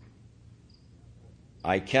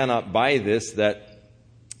 I cannot buy this, that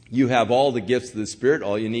you have all the gifts of the Spirit.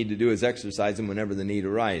 All you need to do is exercise them whenever the need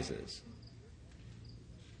arises.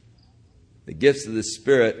 The gifts of the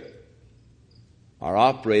Spirit are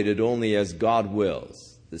operated only as God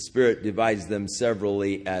wills. The Spirit divides them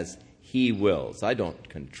severally as He wills. I don't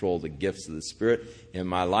control the gifts of the Spirit in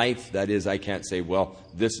my life. That is, I can't say, well,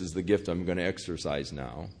 this is the gift I'm going to exercise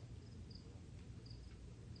now.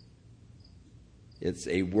 It's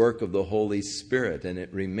a work of the Holy Spirit, and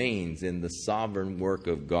it remains in the sovereign work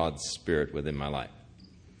of God's Spirit within my life.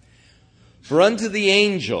 For unto the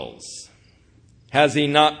angels has He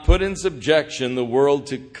not put in subjection the world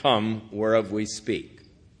to come whereof we speak.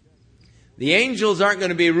 The angels aren't going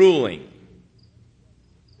to be ruling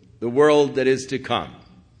the world that is to come.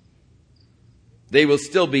 They will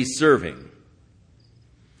still be serving.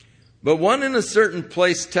 But one in a certain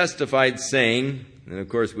place testified, saying, and of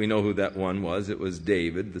course we know who that one was. It was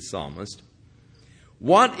David, the psalmist.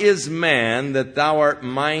 What is man that thou art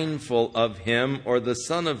mindful of him, or the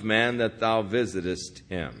son of man that thou visitest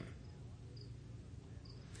him?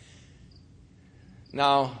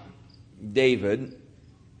 Now, David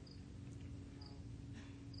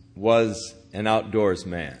was an outdoors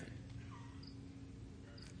man.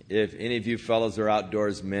 If any of you fellows are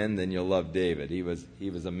outdoors men, then you'll love David. He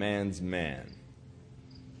was a man's man.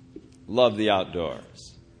 Loved the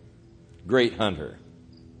outdoors. Great hunter.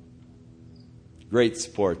 Great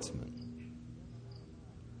sportsman.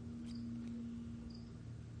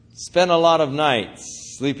 Spent a lot of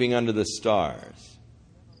nights sleeping under the stars.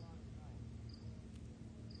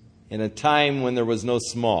 In a time when there was no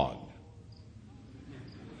smog,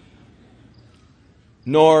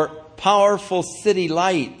 nor powerful city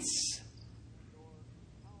lights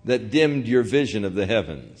that dimmed your vision of the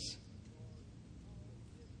heavens.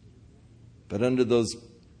 But under those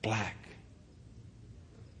black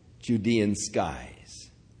Judean skies,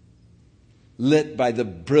 lit by the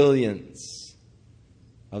brilliance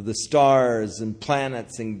of the stars and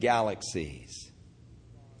planets and galaxies,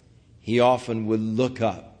 he often would look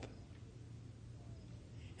up.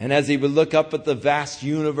 And as he would look up at the vast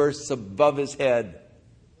universe above his head,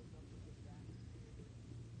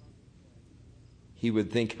 he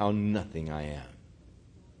would think how nothing I am.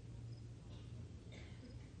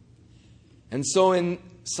 And so in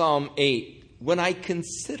Psalm 8, when I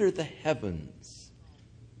consider the heavens,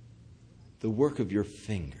 the work of your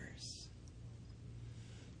fingers,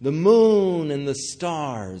 the moon and the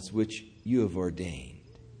stars which you have ordained,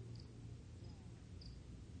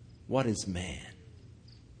 what is man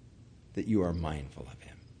that you are mindful of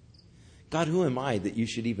him? God, who am I that you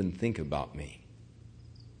should even think about me?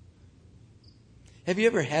 Have you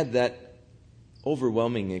ever had that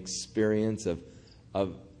overwhelming experience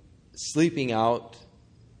of sleeping out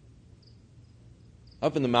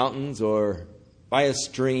up in the mountains or by a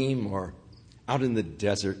stream or out in the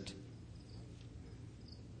desert?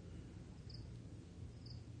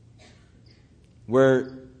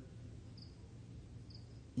 Where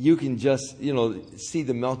you can just, see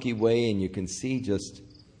the Milky Way, and you can see just,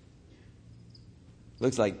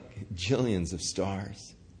 looks like jillions of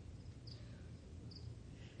stars.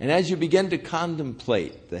 And as you begin to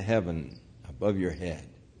contemplate the heaven above your head,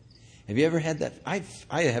 have you ever had that? I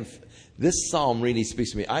have. This psalm really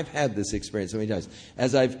speaks to me. I've had this experience so many times.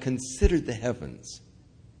 As I've considered the heavens,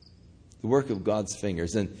 the work of God's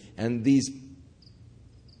fingers, and these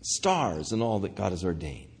stars and all that God has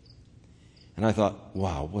ordained. And I thought,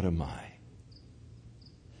 wow, what am I?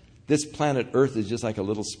 This planet Earth is just like a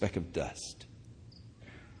little speck of dust,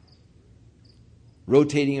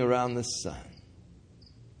 rotating around the sun,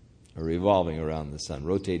 or revolving around the sun,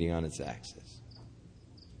 rotating on its axis.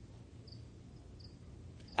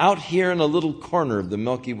 Out here in a little corner of the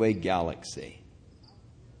Milky Way galaxy,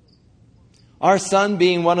 our sun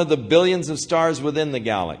being one of the billions of stars within the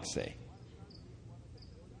galaxy.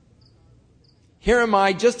 Here am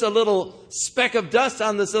I, just a little speck of dust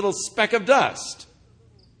on this little speck of dust.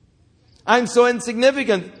 I'm so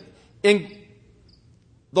insignificant in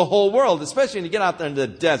the whole world, especially when you get out there into the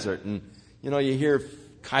desert and, you hear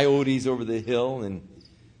coyotes over the hill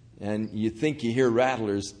and you think you hear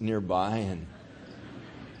rattlers nearby, and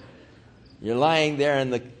you're lying there in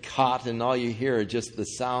the cot and all you hear are just the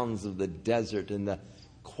sounds of the desert and the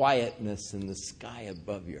quietness in the sky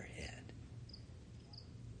above your head.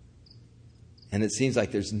 And it seems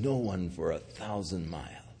like there's no one for 1,000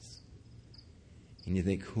 miles. And you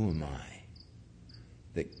think, who am I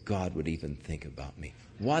that God would even think about me?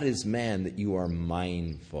 What is man that you are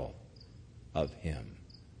mindful of him?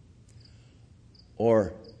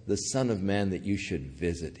 Or the Son of Man that you should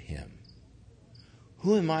visit him?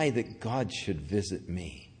 Who am I that God should visit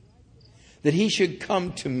me? That he should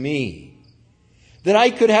come to me? That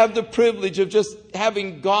I could have the privilege of just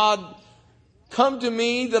having God come to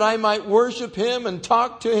me, that I might worship him and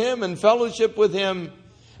talk to him and fellowship with him,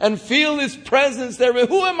 and feel His presence there.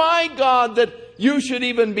 Who am I, God, that you should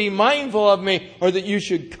even be mindful of me, or that you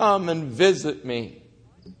should come and visit me?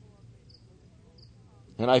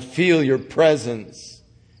 And I feel your presence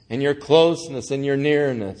and your closeness and your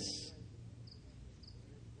nearness.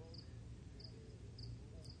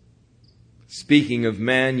 Speaking of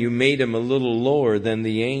man, you made him a little lower than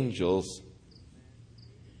the angels,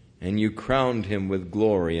 and you crowned him with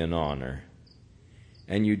glory and honor,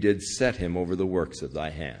 and you did set him over the works of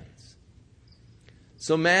thy hands.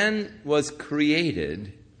 So man was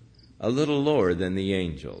created a little lower than the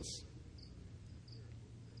angels.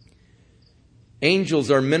 Angels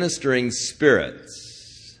are ministering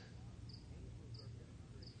spirits.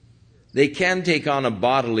 They can take on a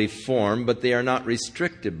bodily form, but they are not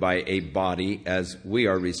restricted by a body as we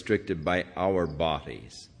are restricted by our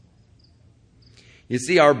bodies. You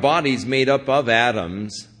see, our bodies made up of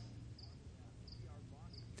atoms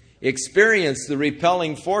experience the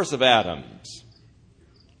repelling force of atoms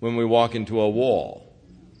when we walk into a wall.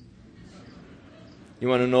 You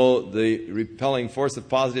want to know the repelling force of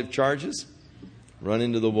positive charges? Run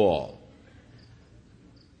into the wall.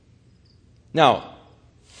 Now,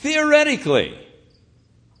 theoretically,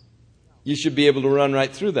 you should be able to run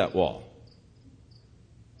right through that wall,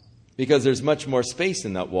 because there's much more space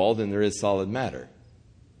in that wall than there is solid matter.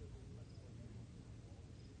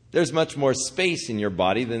 There's much more space in your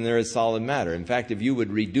body than there is solid matter. In fact, if you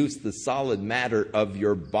would reduce the solid matter of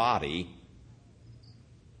your body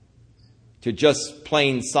to just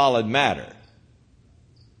plain solid matter,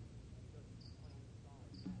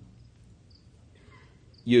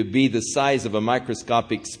 you'd be the size of a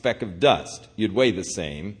microscopic speck of dust. You'd weigh the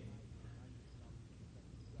same,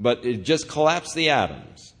 but it just collapsed the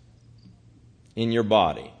atoms in your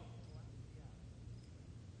body,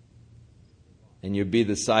 and you'd be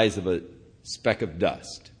the size of a speck of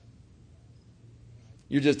dust.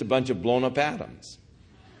 You're just a bunch of blown up atoms.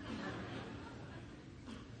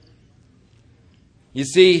 You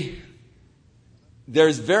see,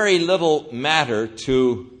 there's very little matter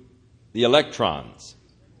to the electrons.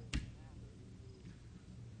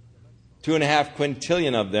 2.5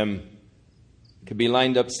 quintillion of them could be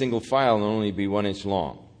lined up single file and only be 1 inch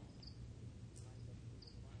long.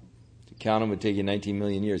 To count them would take you 19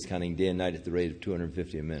 million years, counting day and night at the rate of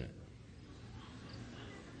 250 a minute.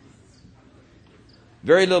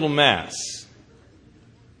 Very little mass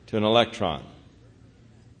to an electron.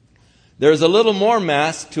 There's a little more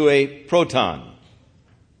mass to a proton.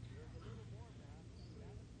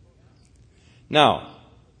 Now,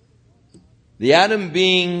 the atom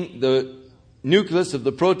being the nucleus of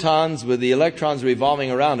the protons with the electrons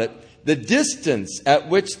revolving around it, the distance at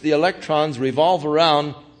which the electrons revolve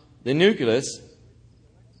around the nucleus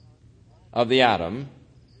of the atom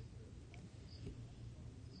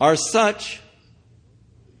are such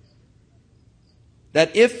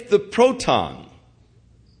that if the proton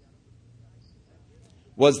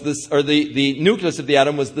was this, or the nucleus of the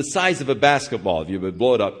atom was the size of a basketball, if you would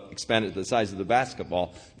blow it up, expand it to the size of the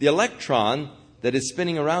basketball, the electron that is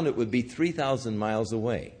spinning around it would be 3,000 miles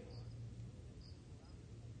away.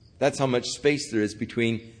 That's how much space there is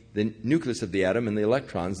between the nucleus of the atom and the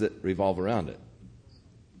electrons that revolve around it.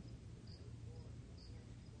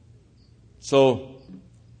 So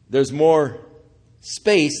there's more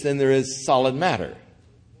space than there is solid matter.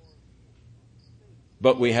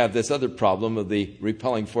 But we have this other problem of the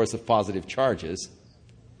repelling force of positive charges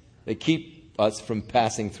that keep us from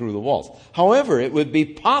passing through the walls. However, it would be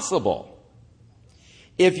possible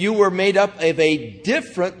if you were made up of a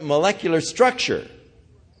different molecular structure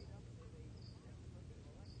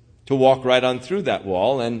to walk right on through that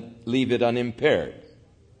wall and leave it unimpaired.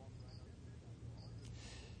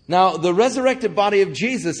 Now, the resurrected body of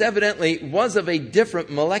Jesus evidently was of a different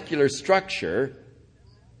molecular structure,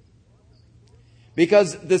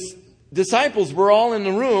 because the disciples were all in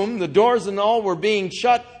the room, the doors and all were being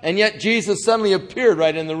shut, and yet Jesus suddenly appeared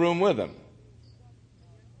right in the room with them.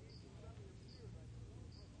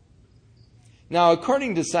 Now,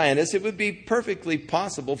 according to scientists, it would be perfectly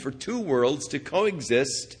possible for two worlds to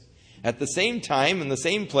coexist at the same time in the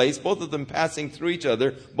same place, both of them passing through each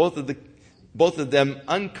other, both of them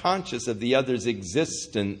unconscious of the other's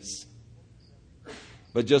existence,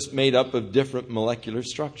 but just made up of different molecular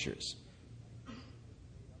structures.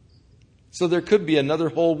 So there could be another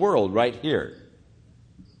whole world right here.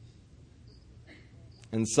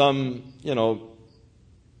 And some,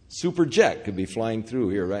 super jet could be flying through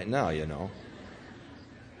here right now,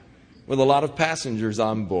 with a lot of passengers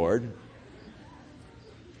on board,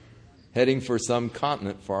 heading for some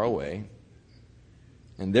continent far away.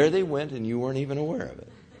 And there they went, and you weren't even aware of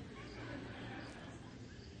it.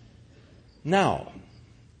 Now,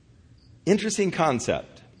 Interesting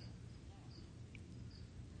concept.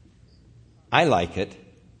 I like it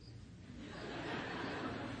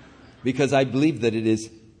because I believe that it is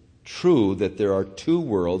true that there are two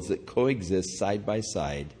worlds that coexist side by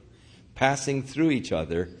side, passing through each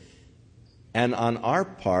other, and on our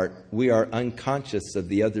part, we are unconscious of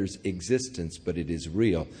the other's existence, but it is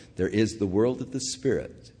real. There is the world of the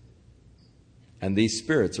Spirit, and these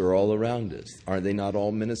spirits are all around us. Are they not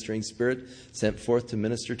all ministering spirits sent forth to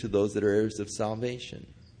minister to those that are heirs of salvation?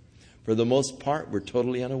 For the most part, we're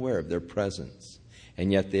totally unaware of their presence,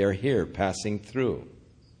 and yet they are here, passing through,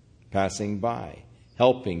 passing by,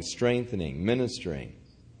 helping, strengthening, ministering,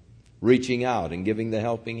 reaching out and giving the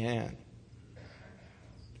helping hand.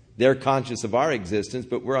 They're conscious of our existence,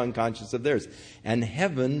 but we're unconscious of theirs. And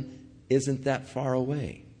heaven isn't that far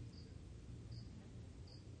away.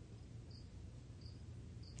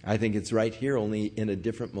 I think it's right here, only in a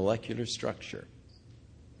different molecular structure.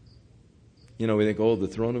 You know, we think, oh, the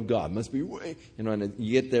throne of God must be way, and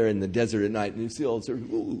you get there in the desert at night and you see all the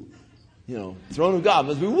circles, ooh, throne of God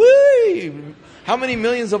must be way. How many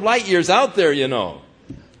millions of light years out there,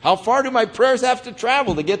 How far do my prayers have to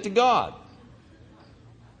travel to get to God?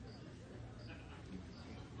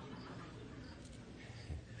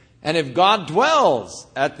 And if God dwells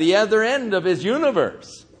at the other end of His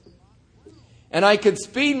universe, and I could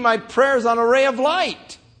speed my prayers on a ray of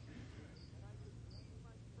light,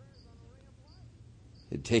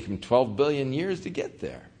 it'd take Him 12 billion years to get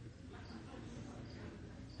there.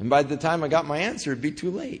 And by the time I got my answer, it'd be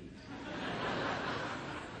too late.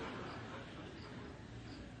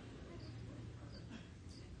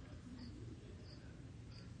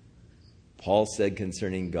 Paul said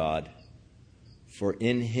concerning God, for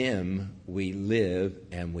in Him we live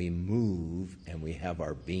and we move and we have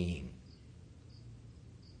our being.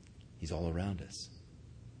 He's all around us.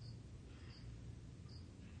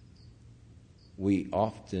 We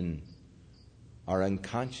often are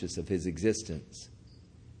unconscious of His existence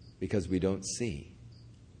because we don't see.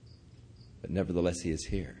 But nevertheless, He is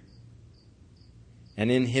here.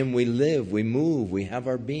 And in Him we live, we move, we have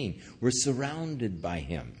our being. We're surrounded by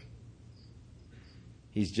Him.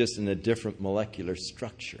 He's just in a different molecular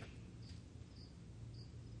structure.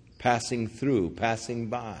 Passing through, passing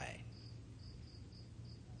by.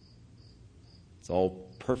 It's all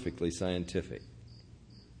perfectly scientific.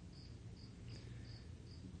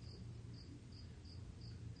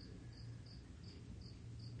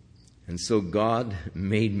 And so God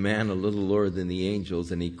made man a little lower than the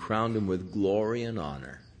angels, and He crowned him with glory and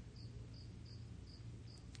honor.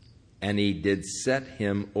 And He did set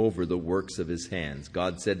him over the works of His hands.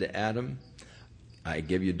 God said to Adam, I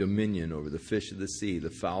give you dominion over the fish of the sea, the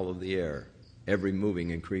fowl of the air, every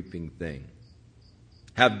moving and creeping thing.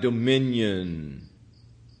 Have dominion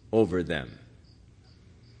over them.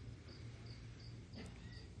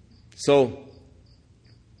 So,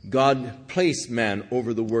 God placed man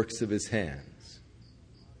over the works of His hands.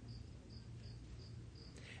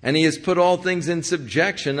 And He has put all things in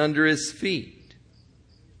subjection under His feet.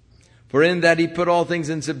 For in that He put all things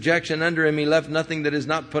in subjection under Him, He left nothing that is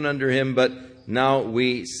not put under Him, but now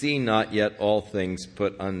we see not yet all things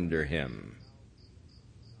put under Him.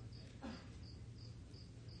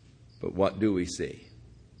 But what do we see?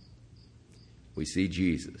 We see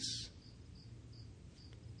Jesus,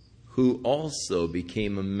 who also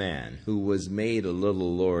became a man, who was made a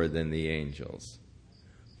little lower than the angels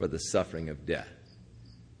for the suffering of death.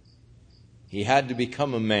 He had to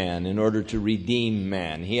become a man in order to redeem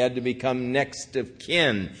man. He had to become next of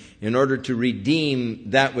kin in order to redeem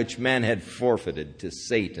that which man had forfeited to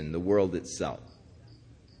Satan, the world itself.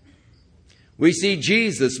 We see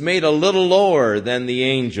Jesus made a little lower than the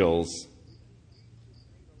angels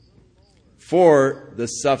for the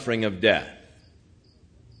suffering of death.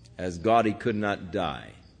 As God, He could not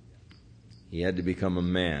die. He had to become a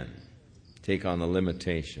man, take on the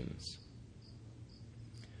limitations.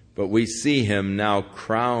 But we see Him now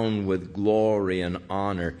crowned with glory and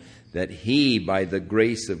honor, that He, by the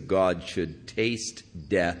grace of God, should taste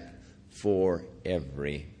death for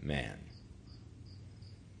every man.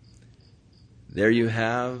 There you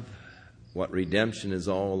have what redemption is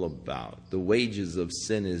all about. The wages of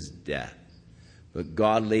sin is death. But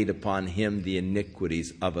God laid upon Him the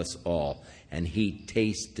iniquities of us all, and He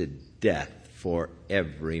tasted death for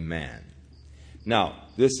every man. Now,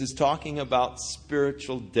 this is talking about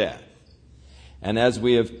spiritual death. And as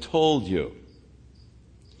we have told you,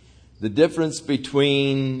 the difference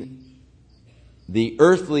between the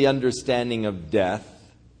earthly understanding of death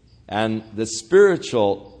and the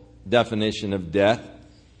spiritual definition of death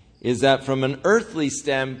is that from an earthly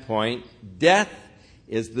standpoint, death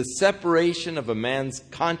is the separation of a man's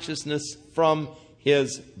consciousness from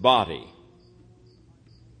his body.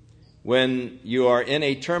 When you are in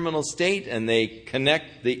a terminal state and they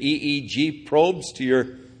connect the EEG probes to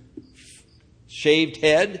your shaved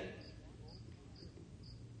head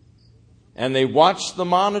and they watch the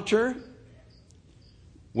monitor,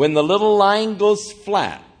 when the little line goes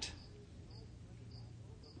flat,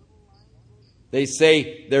 they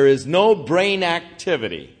say there is no brain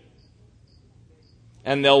activity.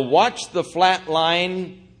 And they'll watch the flat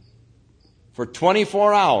line for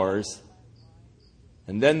 24 hours,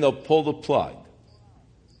 and then they'll pull the plug.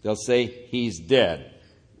 They'll say, he's dead.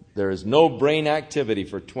 There is no brain activity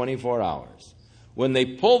for 24 hours. When they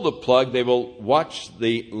pull the plug, they will watch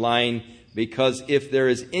the line, because if there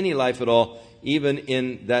is any life at all, even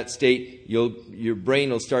in that state, your brain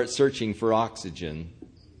will start searching for oxygen.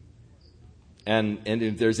 And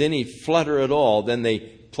if there's any flutter at all, then they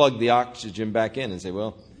plug the oxygen back in and say,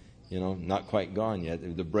 well, not quite gone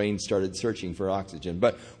yet. The brain started searching for oxygen.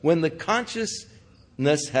 But when the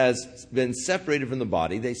consciousness has been separated from the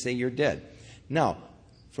body, they say you're dead. Now,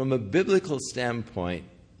 from a biblical standpoint,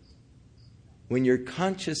 when your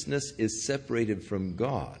consciousness is separated from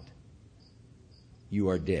God, you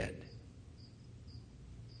are dead.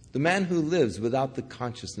 The man who lives without the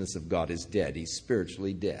consciousness of God is dead. He's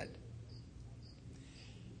spiritually dead.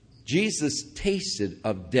 Jesus tasted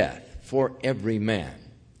of death for every man.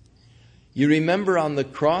 You remember on the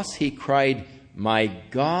cross he cried, my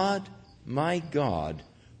God,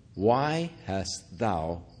 why hast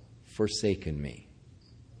thou forsaken me?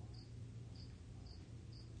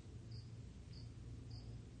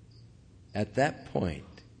 At that point,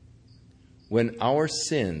 when our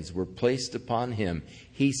sins were placed upon him,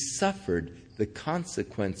 he suffered the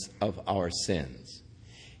consequence of our sins.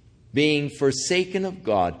 Being forsaken of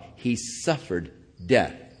God, he suffered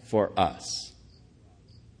death for us.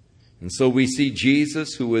 And so we see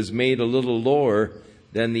Jesus, who was made a little lower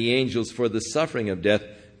than the angels for the suffering of death,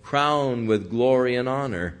 crowned with glory and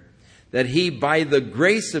honor, that he, by the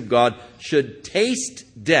grace of God, should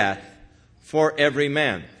taste death for every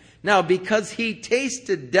man. Now, because he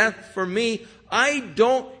tasted death for me, I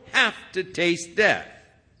don't have to taste death.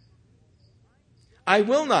 I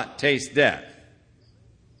will not taste death.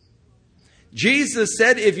 Jesus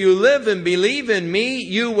said, if you live and believe in me,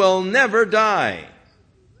 you will never die.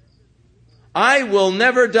 I will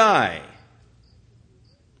never die.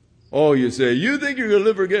 Oh, you say, you think you're going to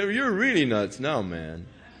live forever? You're really nuts now, man.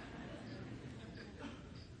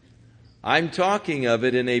 I'm talking of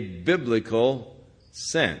it in a biblical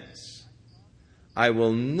sense. I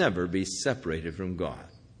will never be separated from God.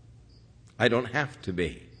 I don't have to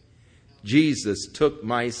be. Jesus took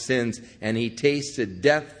my sins and he tasted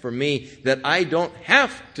death for me, that I don't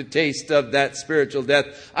have to taste of that spiritual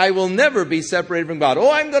death. I will never be separated from God.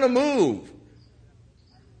 Oh, I'm going to move.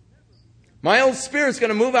 My old spirit's going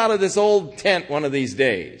to move out of this old tent one of these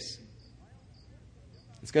days.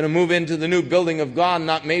 It's going to move into the new building of God,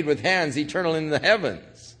 not made with hands, eternal in the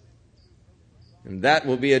heavens. And that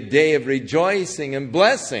will be a day of rejoicing and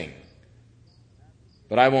blessing.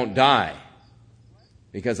 But I won't die,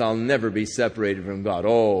 because I'll never be separated from God.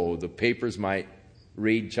 Oh, the papers might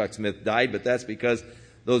read Chuck Smith died, but that's because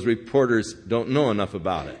those reporters don't know enough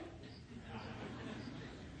about it.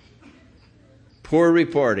 Poor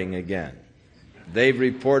reporting again. They've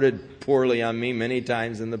reported poorly on me many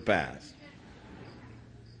times in the past.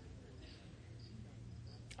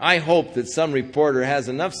 I hope that some reporter has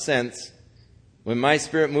enough sense when my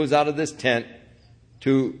spirit moves out of this tent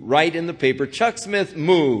to write in the paper, Chuck Smith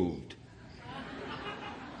moved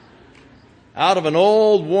out of an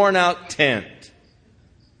old worn-out tent,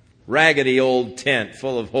 raggedy old tent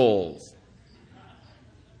full of holes,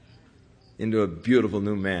 into a beautiful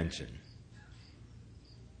new mansion.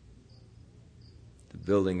 The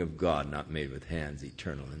building of God, not made with hands,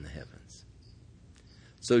 eternal in the heavens.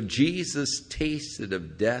 So Jesus tasted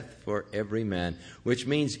of death for every man, which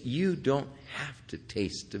means you don't have to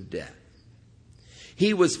taste of death.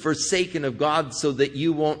 He was forsaken of God so that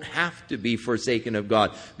you won't have to be forsaken of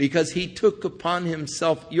God, because he took upon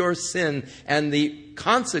himself your sin and the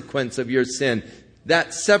consequence of your sin,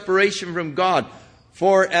 that separation from God.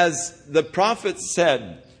 For as the prophet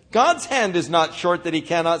said, God's hand is not short that he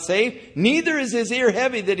cannot save, neither is his ear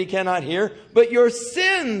heavy that he cannot hear, but your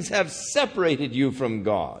sins have separated you from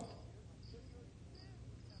God.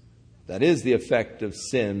 That is the effect of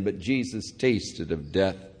sin, but Jesus tasted of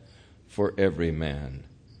death for every man.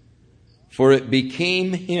 For it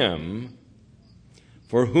became him,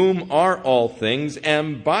 for whom are all things,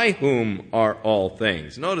 and by whom are all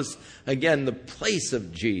things. Notice again the place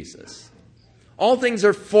of Jesus. All things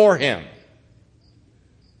are for him.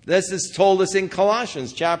 This is told us in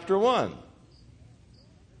Colossians chapter 1.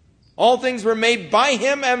 All things were made by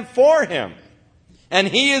him and for him. And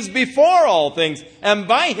he is before all things, and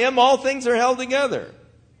by him all things are held together.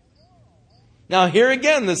 Now here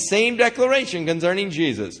again, the same declaration concerning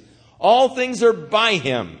Jesus. All things are by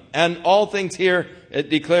him, and all things here, it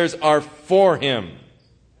declares, are for him.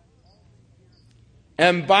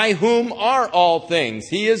 And by whom are all things?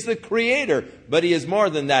 He is the creator, but he is more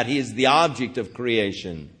than that. He is the object of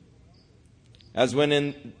creation. As when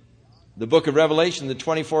in the book of Revelation, the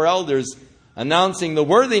 24 elders announcing the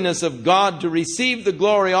worthiness of God to receive the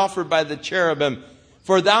glory offered by the cherubim,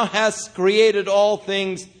 for thou hast created all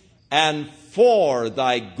things, and for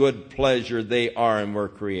thy good pleasure they are and were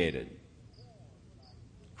created.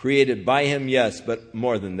 Created by him, yes, but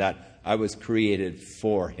more than that, I was created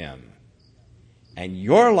for him. And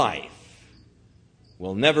your life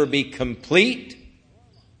will never be complete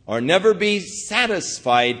or never be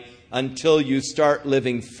satisfied until you start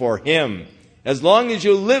living for him. As long as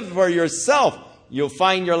you live for yourself, you'll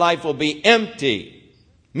find your life will be empty,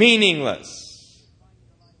 meaningless,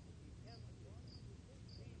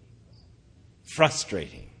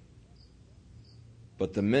 frustrating.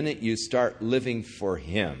 But the minute you start living for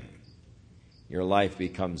him, your life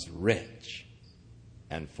becomes rich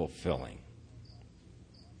and fulfilling.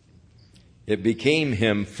 It became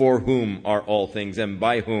him for whom are all things and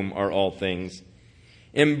by whom are all things,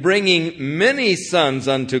 in bringing many sons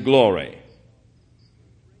unto glory,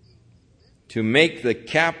 to make the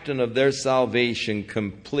captain of their salvation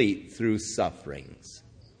complete through sufferings.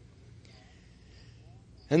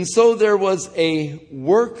 And so there was a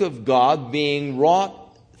work of God being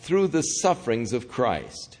wrought through the sufferings of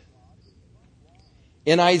Christ.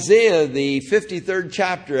 In Isaiah, the 53rd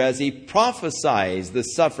chapter, as he prophesies the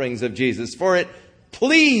sufferings of Jesus, for it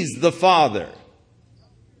pleased the Father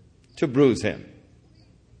to bruise him.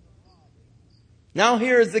 Now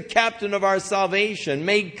here is the captain of our salvation,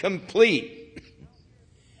 made complete.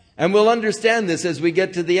 And we'll understand this as we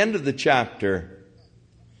get to the end of the chapter,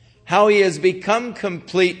 how he has become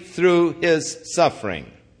complete through his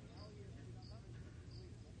suffering.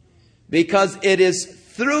 Because it is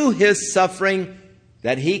through his suffering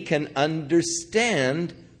that he can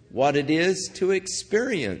understand what it is to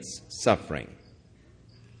experience suffering.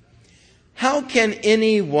 How can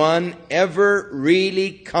anyone ever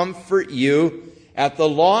really comfort you at the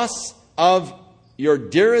loss of your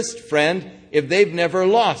dearest friend if they've never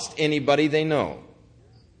lost anybody they know?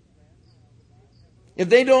 If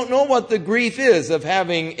they don't know what the grief is of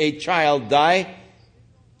having a child die,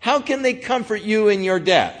 how can they comfort you in your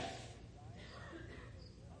death?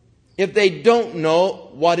 If they don't know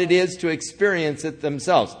what it is to experience it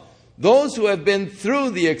themselves. Those who have been through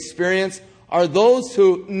the experience are those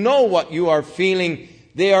who know what you are feeling.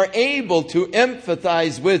 They are able to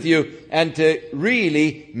empathize with you and to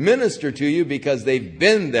really minister to you because they've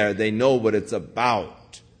been there. They know what it's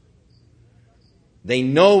about. They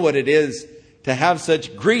know what it is to have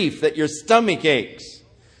such grief that your stomach aches.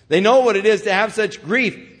 They know what it is to have such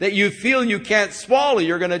grief that you feel you can't swallow.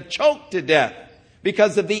 You're going to choke to death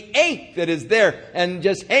because of the ache that is there and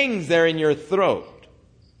just hangs there in your throat.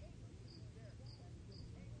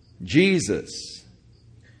 Jesus,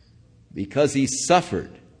 because he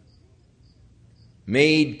suffered,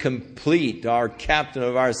 made complete our captain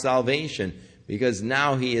of our salvation, because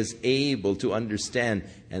now he is able to understand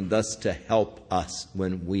and thus to help us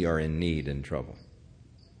when we are in need and trouble.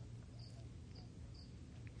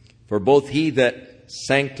 For both he that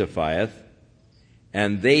sanctifieth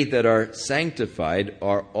and they that are sanctified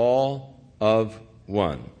are all of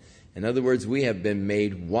one. In other words, we have been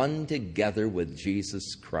made one together with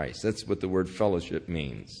Jesus Christ. That's what the word fellowship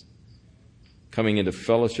means. Coming into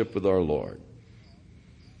fellowship with our Lord.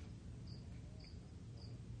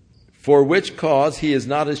 For which cause he is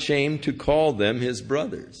not ashamed to call them his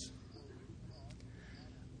brothers.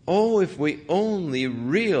 Oh, if we only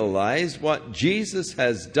realized what Jesus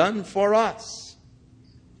has done for us.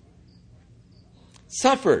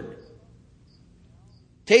 Suffered.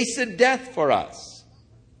 Tasted death for us.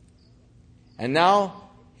 And now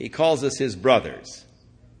he calls us his brothers.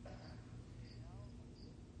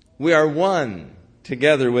 We are one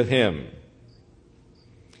together with him,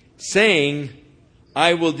 saying,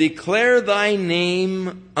 I will declare thy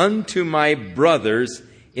name unto my brothers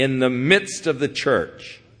in the midst of the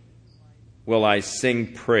church. Will I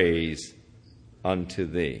sing praise unto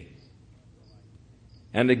thee.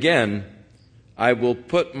 And again, I will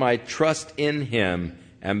put my trust in him,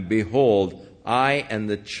 and behold, I and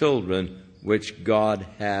the children which God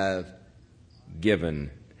hath given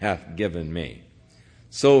me.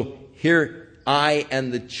 So here, I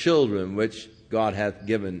and the children which God hath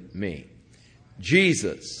given me.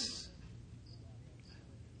 Jesus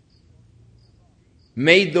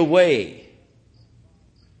made the way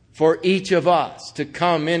for each of us to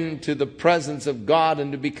come into the presence of God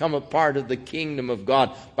and to become a part of the kingdom of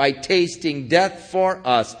God by tasting death for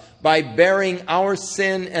us, by bearing our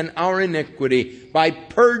sin and our iniquity, by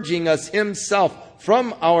purging us himself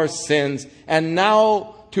from our sins, and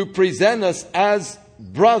now to present us as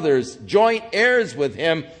brothers, joint heirs with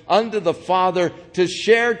him unto the Father, to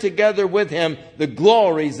share together with him the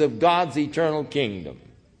glories of God's eternal kingdom.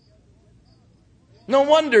 No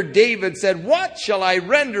wonder David said, "What shall I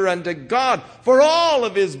render unto God for all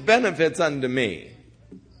of his benefits unto me?"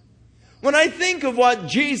 When I think of what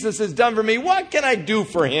Jesus has done for me, what can I do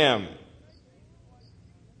for him?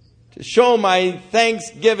 To show my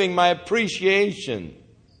thanksgiving, my appreciation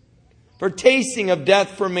for tasting of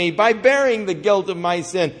death for me, by bearing the guilt of my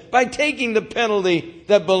sin, by taking the penalty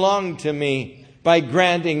that belonged to me, by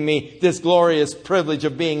granting me this glorious privilege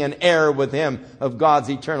of being an heir with him of God's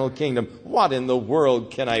eternal kingdom. What in the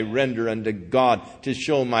world can I render unto God to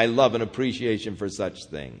show my love and appreciation for such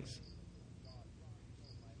things?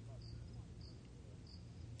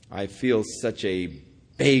 I feel such a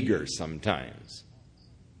beggar sometimes.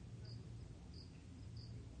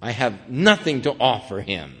 I have nothing to offer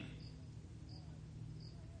him.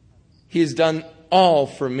 He has done all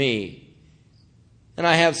for me, and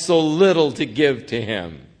I have so little to give to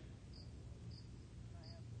him.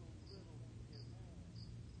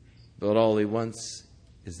 But all he wants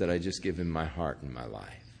is that I just give him my heart and my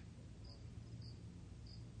life.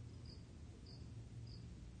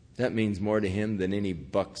 That means more to him than any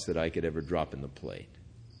bucks that I could ever drop in the plate.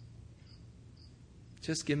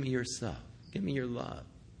 Just give me yourself. Give me your love.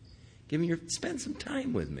 Spend some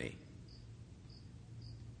time with me.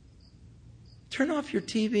 Turn off your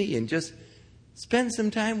TV and just spend some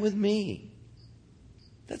time with me.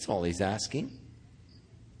 That's all he's asking.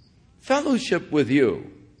 Fellowship with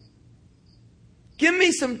you. Give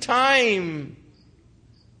me some time.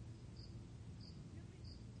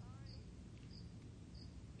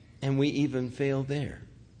 And we even fail there.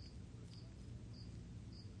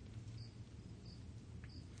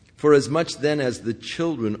 For as much then as the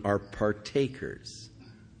children are partakers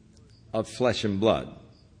of flesh and blood.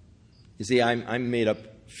 You see, I'm made up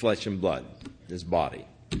flesh and blood, this body.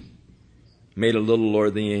 Made a little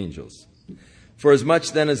lower than the angels. For as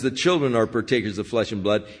much then as the children are partakers of flesh and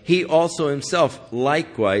blood, he also himself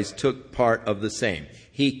likewise took part of the same.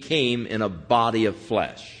 He came in a body of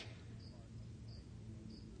flesh.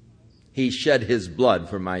 He shed his blood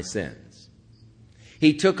for my sins.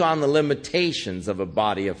 He took on the limitations of a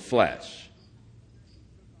body of flesh.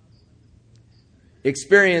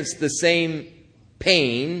 Experienced the same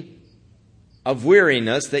pain of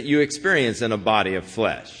weariness that you experience in a body of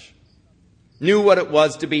flesh. Knew what it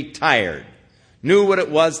was to be tired. Knew what it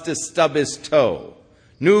was to stub his toe.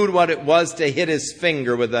 Knew what it was to hit his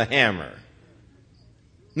finger with a hammer.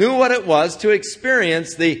 Knew what it was to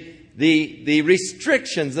experience the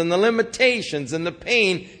restrictions and the limitations and the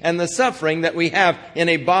pain and the suffering that we have in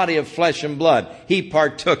a body of flesh and blood. He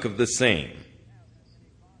partook of the same.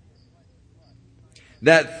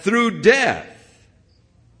 That through death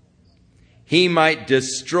he might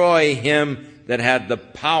destroy him that had the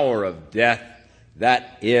power of death,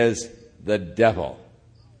 that is the devil.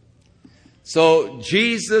 So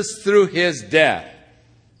Jesus, through his death,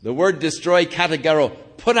 the word destroy, kategoro,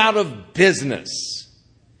 put out of business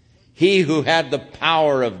he who had the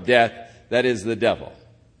power of death, that is the devil.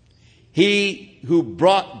 He who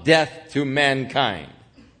brought death to mankind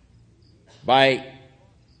by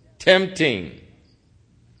tempting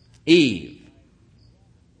Eve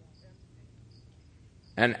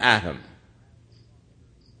and Adam.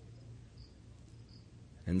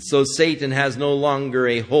 And so Satan has no longer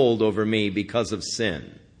a hold over me because of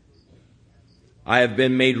sin. I have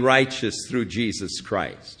been made righteous through Jesus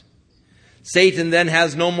Christ. Satan then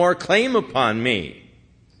has no more claim upon me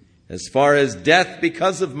as far as death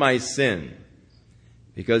because of my sin,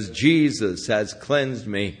 because Jesus has cleansed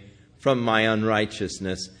me from my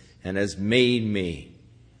unrighteousness and has made me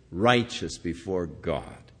righteous before God.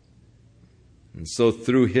 And so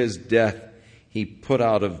through his death, he put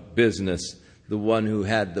out of business the one who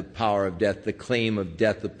had the power of death, the claim of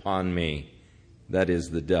death upon me, that is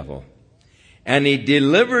the devil. And he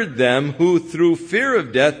delivered them who through fear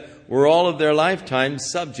of death were all of their lifetime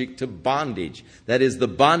subject to bondage, that is the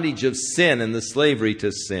bondage of sin and the slavery to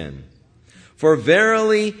sin. For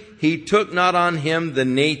verily he took not on him the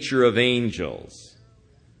nature of angels,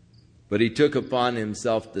 but he took upon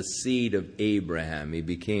himself the seed of Abraham. He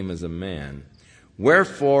became as a man.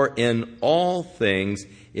 Wherefore in all things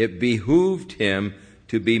it behooved him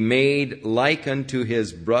to be made like unto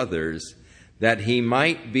his brothers, that he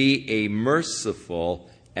might be a merciful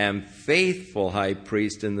and faithful high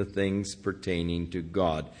priest in the things pertaining to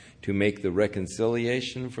God, to make the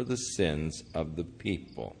reconciliation for the sins of the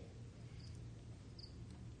people.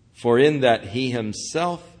 For in that he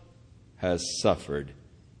himself has suffered,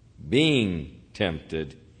 being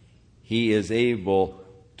tempted, he is able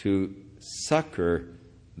to succor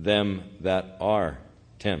them that are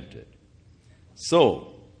tempted.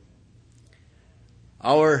 So,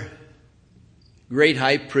 our great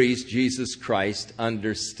high priest, Jesus Christ,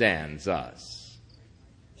 understands us.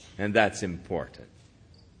 And that's important.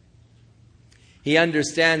 He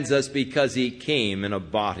understands us because he came in a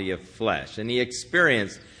body of flesh, and he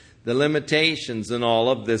experienced the limitations and all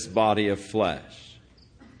of this body of flesh.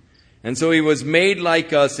 And so he was made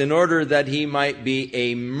like us in order that he might be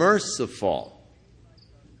a merciful.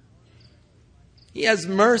 He has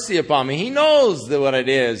mercy upon me. He knows what it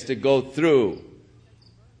is to go through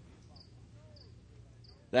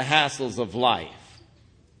the hassles of life.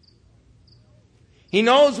 He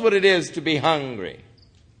knows what it is to be hungry.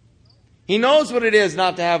 He knows what it is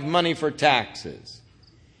not to have money for taxes.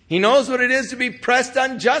 He knows what it is to be pressed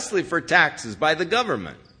unjustly for taxes by the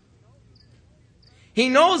government. He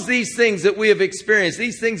knows these things that we have experienced,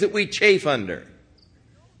 these things that we chafe under.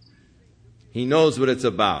 He knows what it's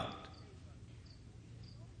about.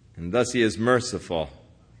 And thus he is merciful.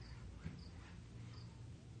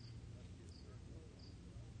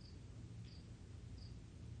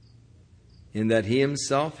 In that he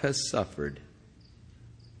himself has suffered,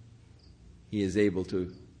 he is able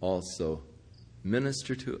to also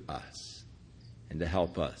minister to us and to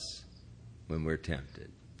help us when we're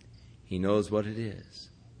tempted. He knows what it is.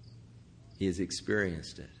 He has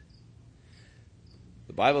experienced it.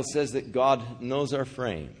 The Bible says that God knows our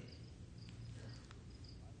frame.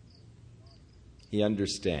 He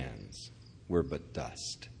understands we're but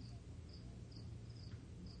dust.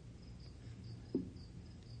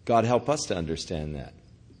 God help us to understand that.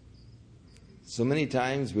 So many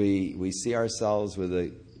times we see ourselves with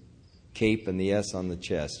a cape and the S on the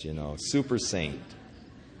chest, super saint.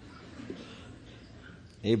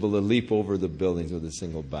 Able to leap over the buildings with a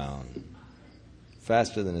single bound.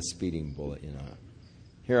 Faster than a speeding bullet,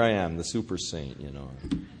 Here I am, the super saint,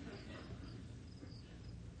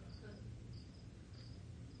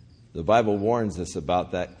 The Bible warns us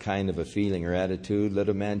about that kind of a feeling or attitude. Let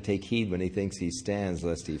a man take heed when he thinks he stands,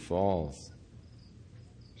 lest he falls.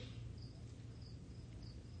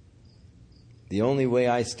 The only way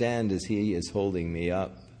I stand is he is holding me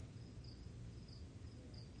up.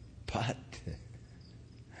 But,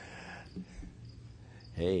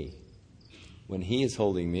 hey, when he is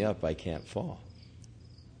holding me up, I can't fall.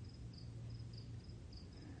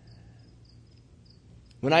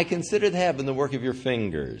 When I consider the heaven, the work of your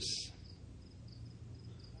fingers.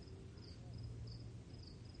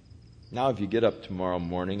 Now, if you get up tomorrow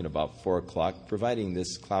morning at about 4 o'clock, providing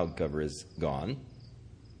this cloud cover is gone,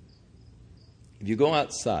 if you go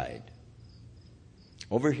outside,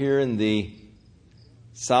 over here in the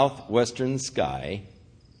southwestern sky,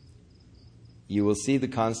 you will see the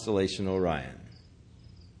constellation Orion.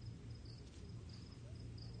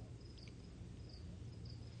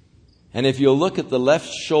 And if you'll look at the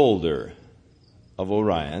left shoulder of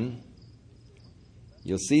Orion,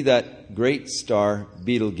 you'll see that great star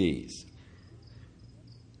Betelgeuse.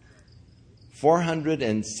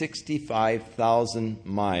 465,000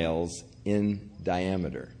 miles in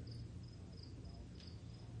diameter.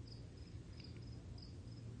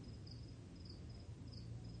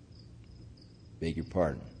 Beg your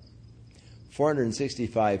pardon.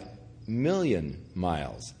 465 million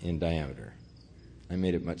miles in diameter. I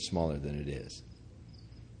made it much smaller than it is.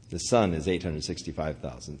 The sun is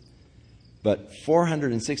 865,000, but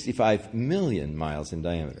 465 million miles in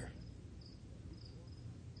diameter.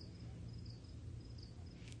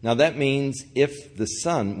 Now that means if the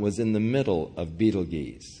sun was in the middle of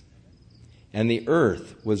Betelgeuse and the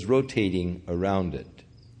earth was rotating around it,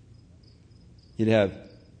 you'd have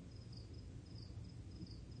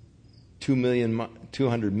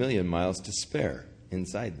 200 million miles to spare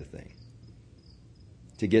inside the thing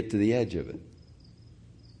to get to the edge of it.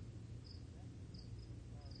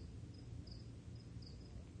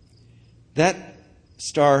 That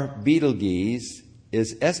star Betelgeuse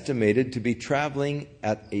is estimated to be traveling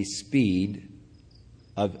at a speed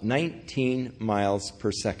of 19 miles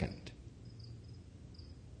per second.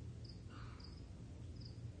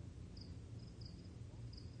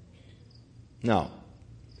 Now,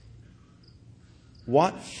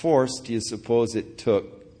 what force do you suppose it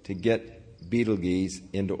took to get Betelgeuse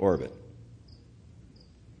into orbit.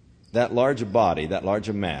 That large a body, that large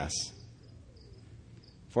a mass,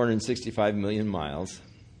 465 million miles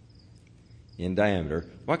in diameter.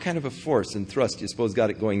 What kind of a force and thrust do you suppose got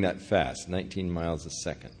it going that fast, 19 miles a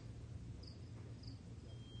second?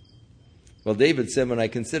 Well, David said, when I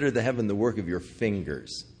consider the heaven the work of your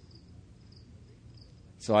fingers.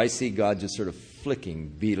 So I see God just sort of flicking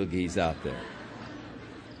Betelgeuse out there.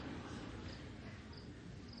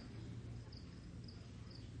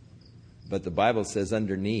 But the Bible says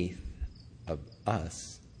underneath of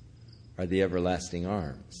us are the everlasting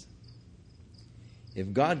arms.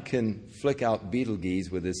 If God can flick out Betelgeuse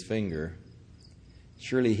with his finger,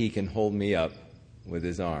 surely he can hold me up with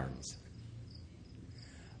his arms.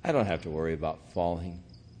 I don't have to worry about falling.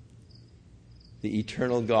 The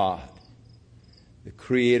eternal God, the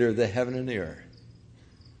creator of the heaven and the earth,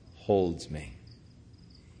 holds me.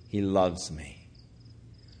 He loves me.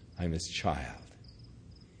 I'm his child.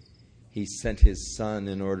 He sent his Son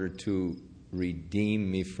in order to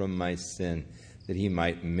redeem me from my sin, that he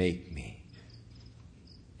might make me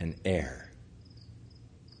an heir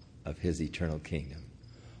of his eternal kingdom.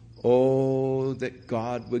 Oh, that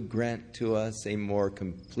God would grant to us a more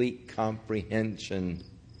complete comprehension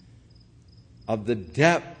of the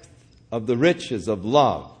depth of the riches of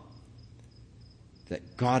love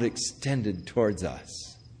that God extended towards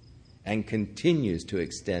us and continues to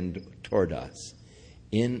extend toward us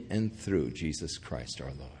in and through Jesus Christ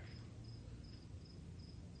our Lord.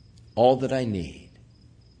 All that I need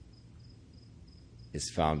is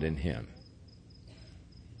found in him,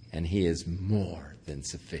 and he is more than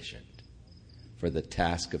sufficient for the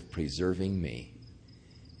task of preserving me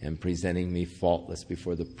and presenting me faultless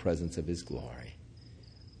before the presence of his glory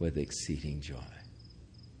with exceeding joy.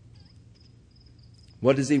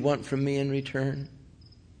 What does he want from me in return?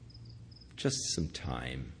 Just some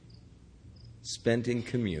time spent in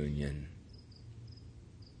communion,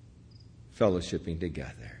 fellowshipping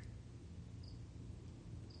together.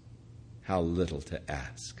 How little to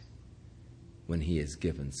ask when he has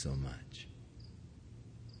given so much.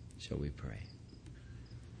 Shall we pray?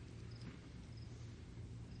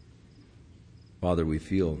 Father, we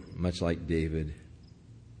feel much like David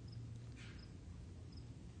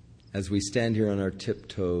as we stand here on our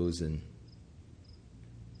tiptoes and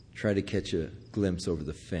try to catch a glimpse over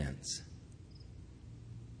the fence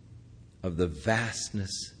of the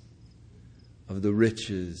vastness, of the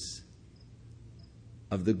riches,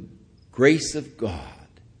 of the grace of God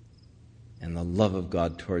and the love of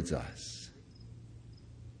God towards us.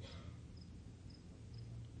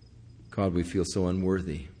 God, we feel so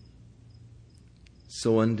unworthy,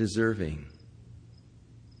 so undeserving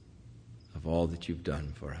of all that you've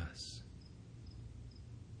done for us.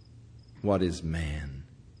 What is man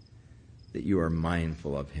that you are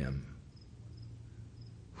mindful of him?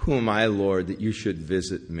 Who am I, Lord, that you should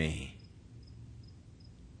visit me?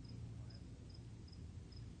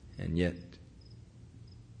 And yet,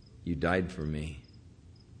 you died for me.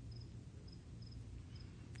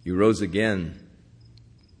 You rose again.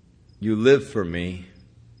 You live for me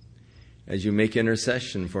as you make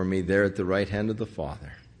intercession for me there at the right hand of the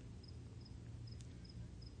Father.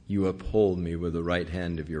 You uphold me with the right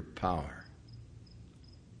hand of your power.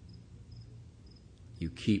 You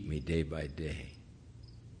keep me day by day.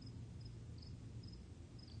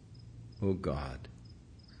 Oh God,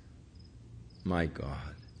 my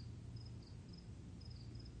God,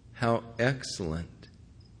 how excellent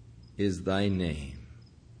is thy name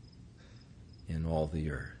in all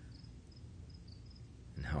the earth,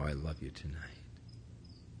 and how I love you tonight.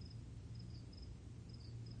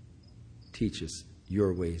 Teach us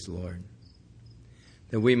your ways, Lord,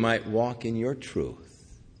 that we might walk in your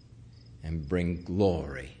truth and bring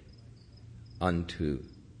glory unto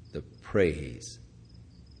the praise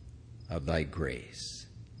of thy grace.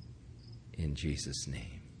 In Jesus'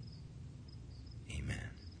 name, amen.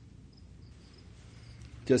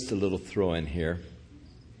 Just a little throw in here.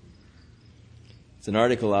 It's an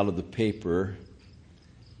article out of the paper.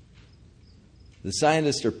 The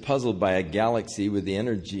scientists are puzzled by a galaxy with the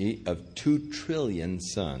energy of 2 trillion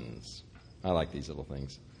suns. I like these little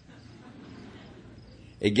things.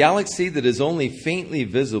 A galaxy that is only faintly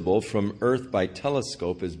visible from Earth by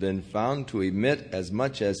telescope has been found to emit as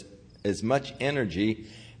much energy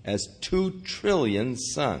as 2 trillion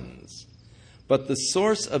suns. But the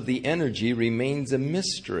source of the energy remains a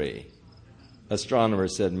mystery,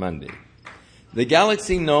 astronomers said Monday. The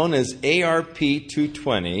galaxy known as ARP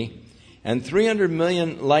 220 and 300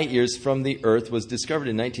 million light years from the Earth was discovered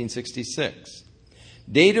in 1966.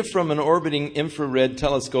 Data from an orbiting infrared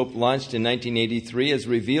telescope launched in 1983 has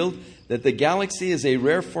revealed that the galaxy is a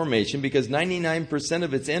rare formation because 99%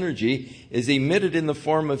 of its energy is emitted in the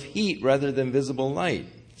form of heat rather than visible light,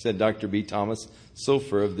 said Dr. B. Thomas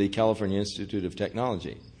Sofer of the California Institute of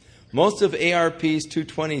Technology. Most of ARP's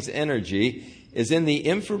 220's energy is in the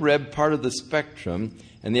infrared part of the spectrum,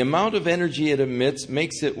 and the amount of energy it emits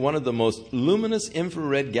makes it one of the most luminous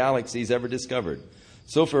infrared galaxies ever discovered.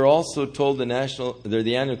 Sofer also told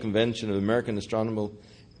the annual convention of the American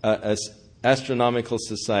Astronomical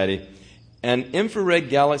Society, an infrared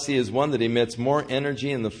galaxy is one that emits more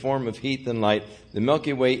energy in the form of heat than light. The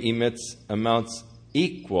Milky Way emits amounts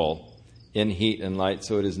equal in heat and light,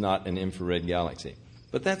 so it is not an infrared galaxy.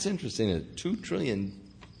 But that's interesting. It's 2 trillion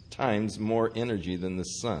times more energy than the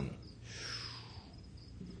sun.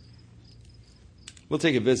 We'll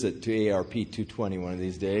take a visit to ARP 220 one of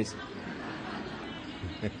these days.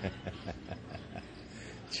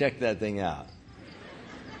 Check that thing out.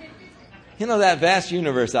 You know, that vast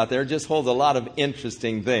universe out there just holds a lot of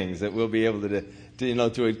interesting things that we'll be able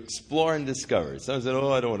to explore and discover. Some said,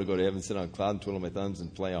 I don't want to go to heaven, sit on a cloud, and twiddle my thumbs,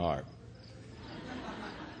 and play a harp.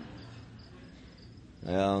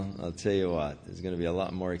 Well, I'll tell you what, there's going to be a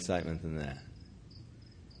lot more excitement than that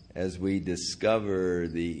as we discover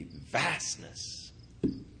the vastness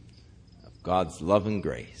of God's love and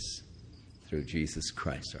grace through Jesus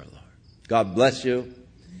Christ our Lord. God bless you.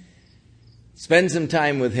 Spend some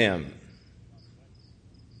time with Him.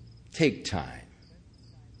 Take time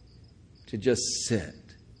to just sit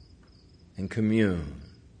and commune,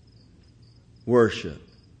 worship,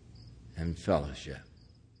 and fellowship.